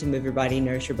 Don't forget to move your body,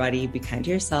 nourish your body, be kind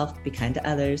to yourself, be kind to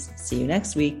others. See you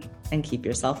next week, and keep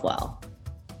yourself well.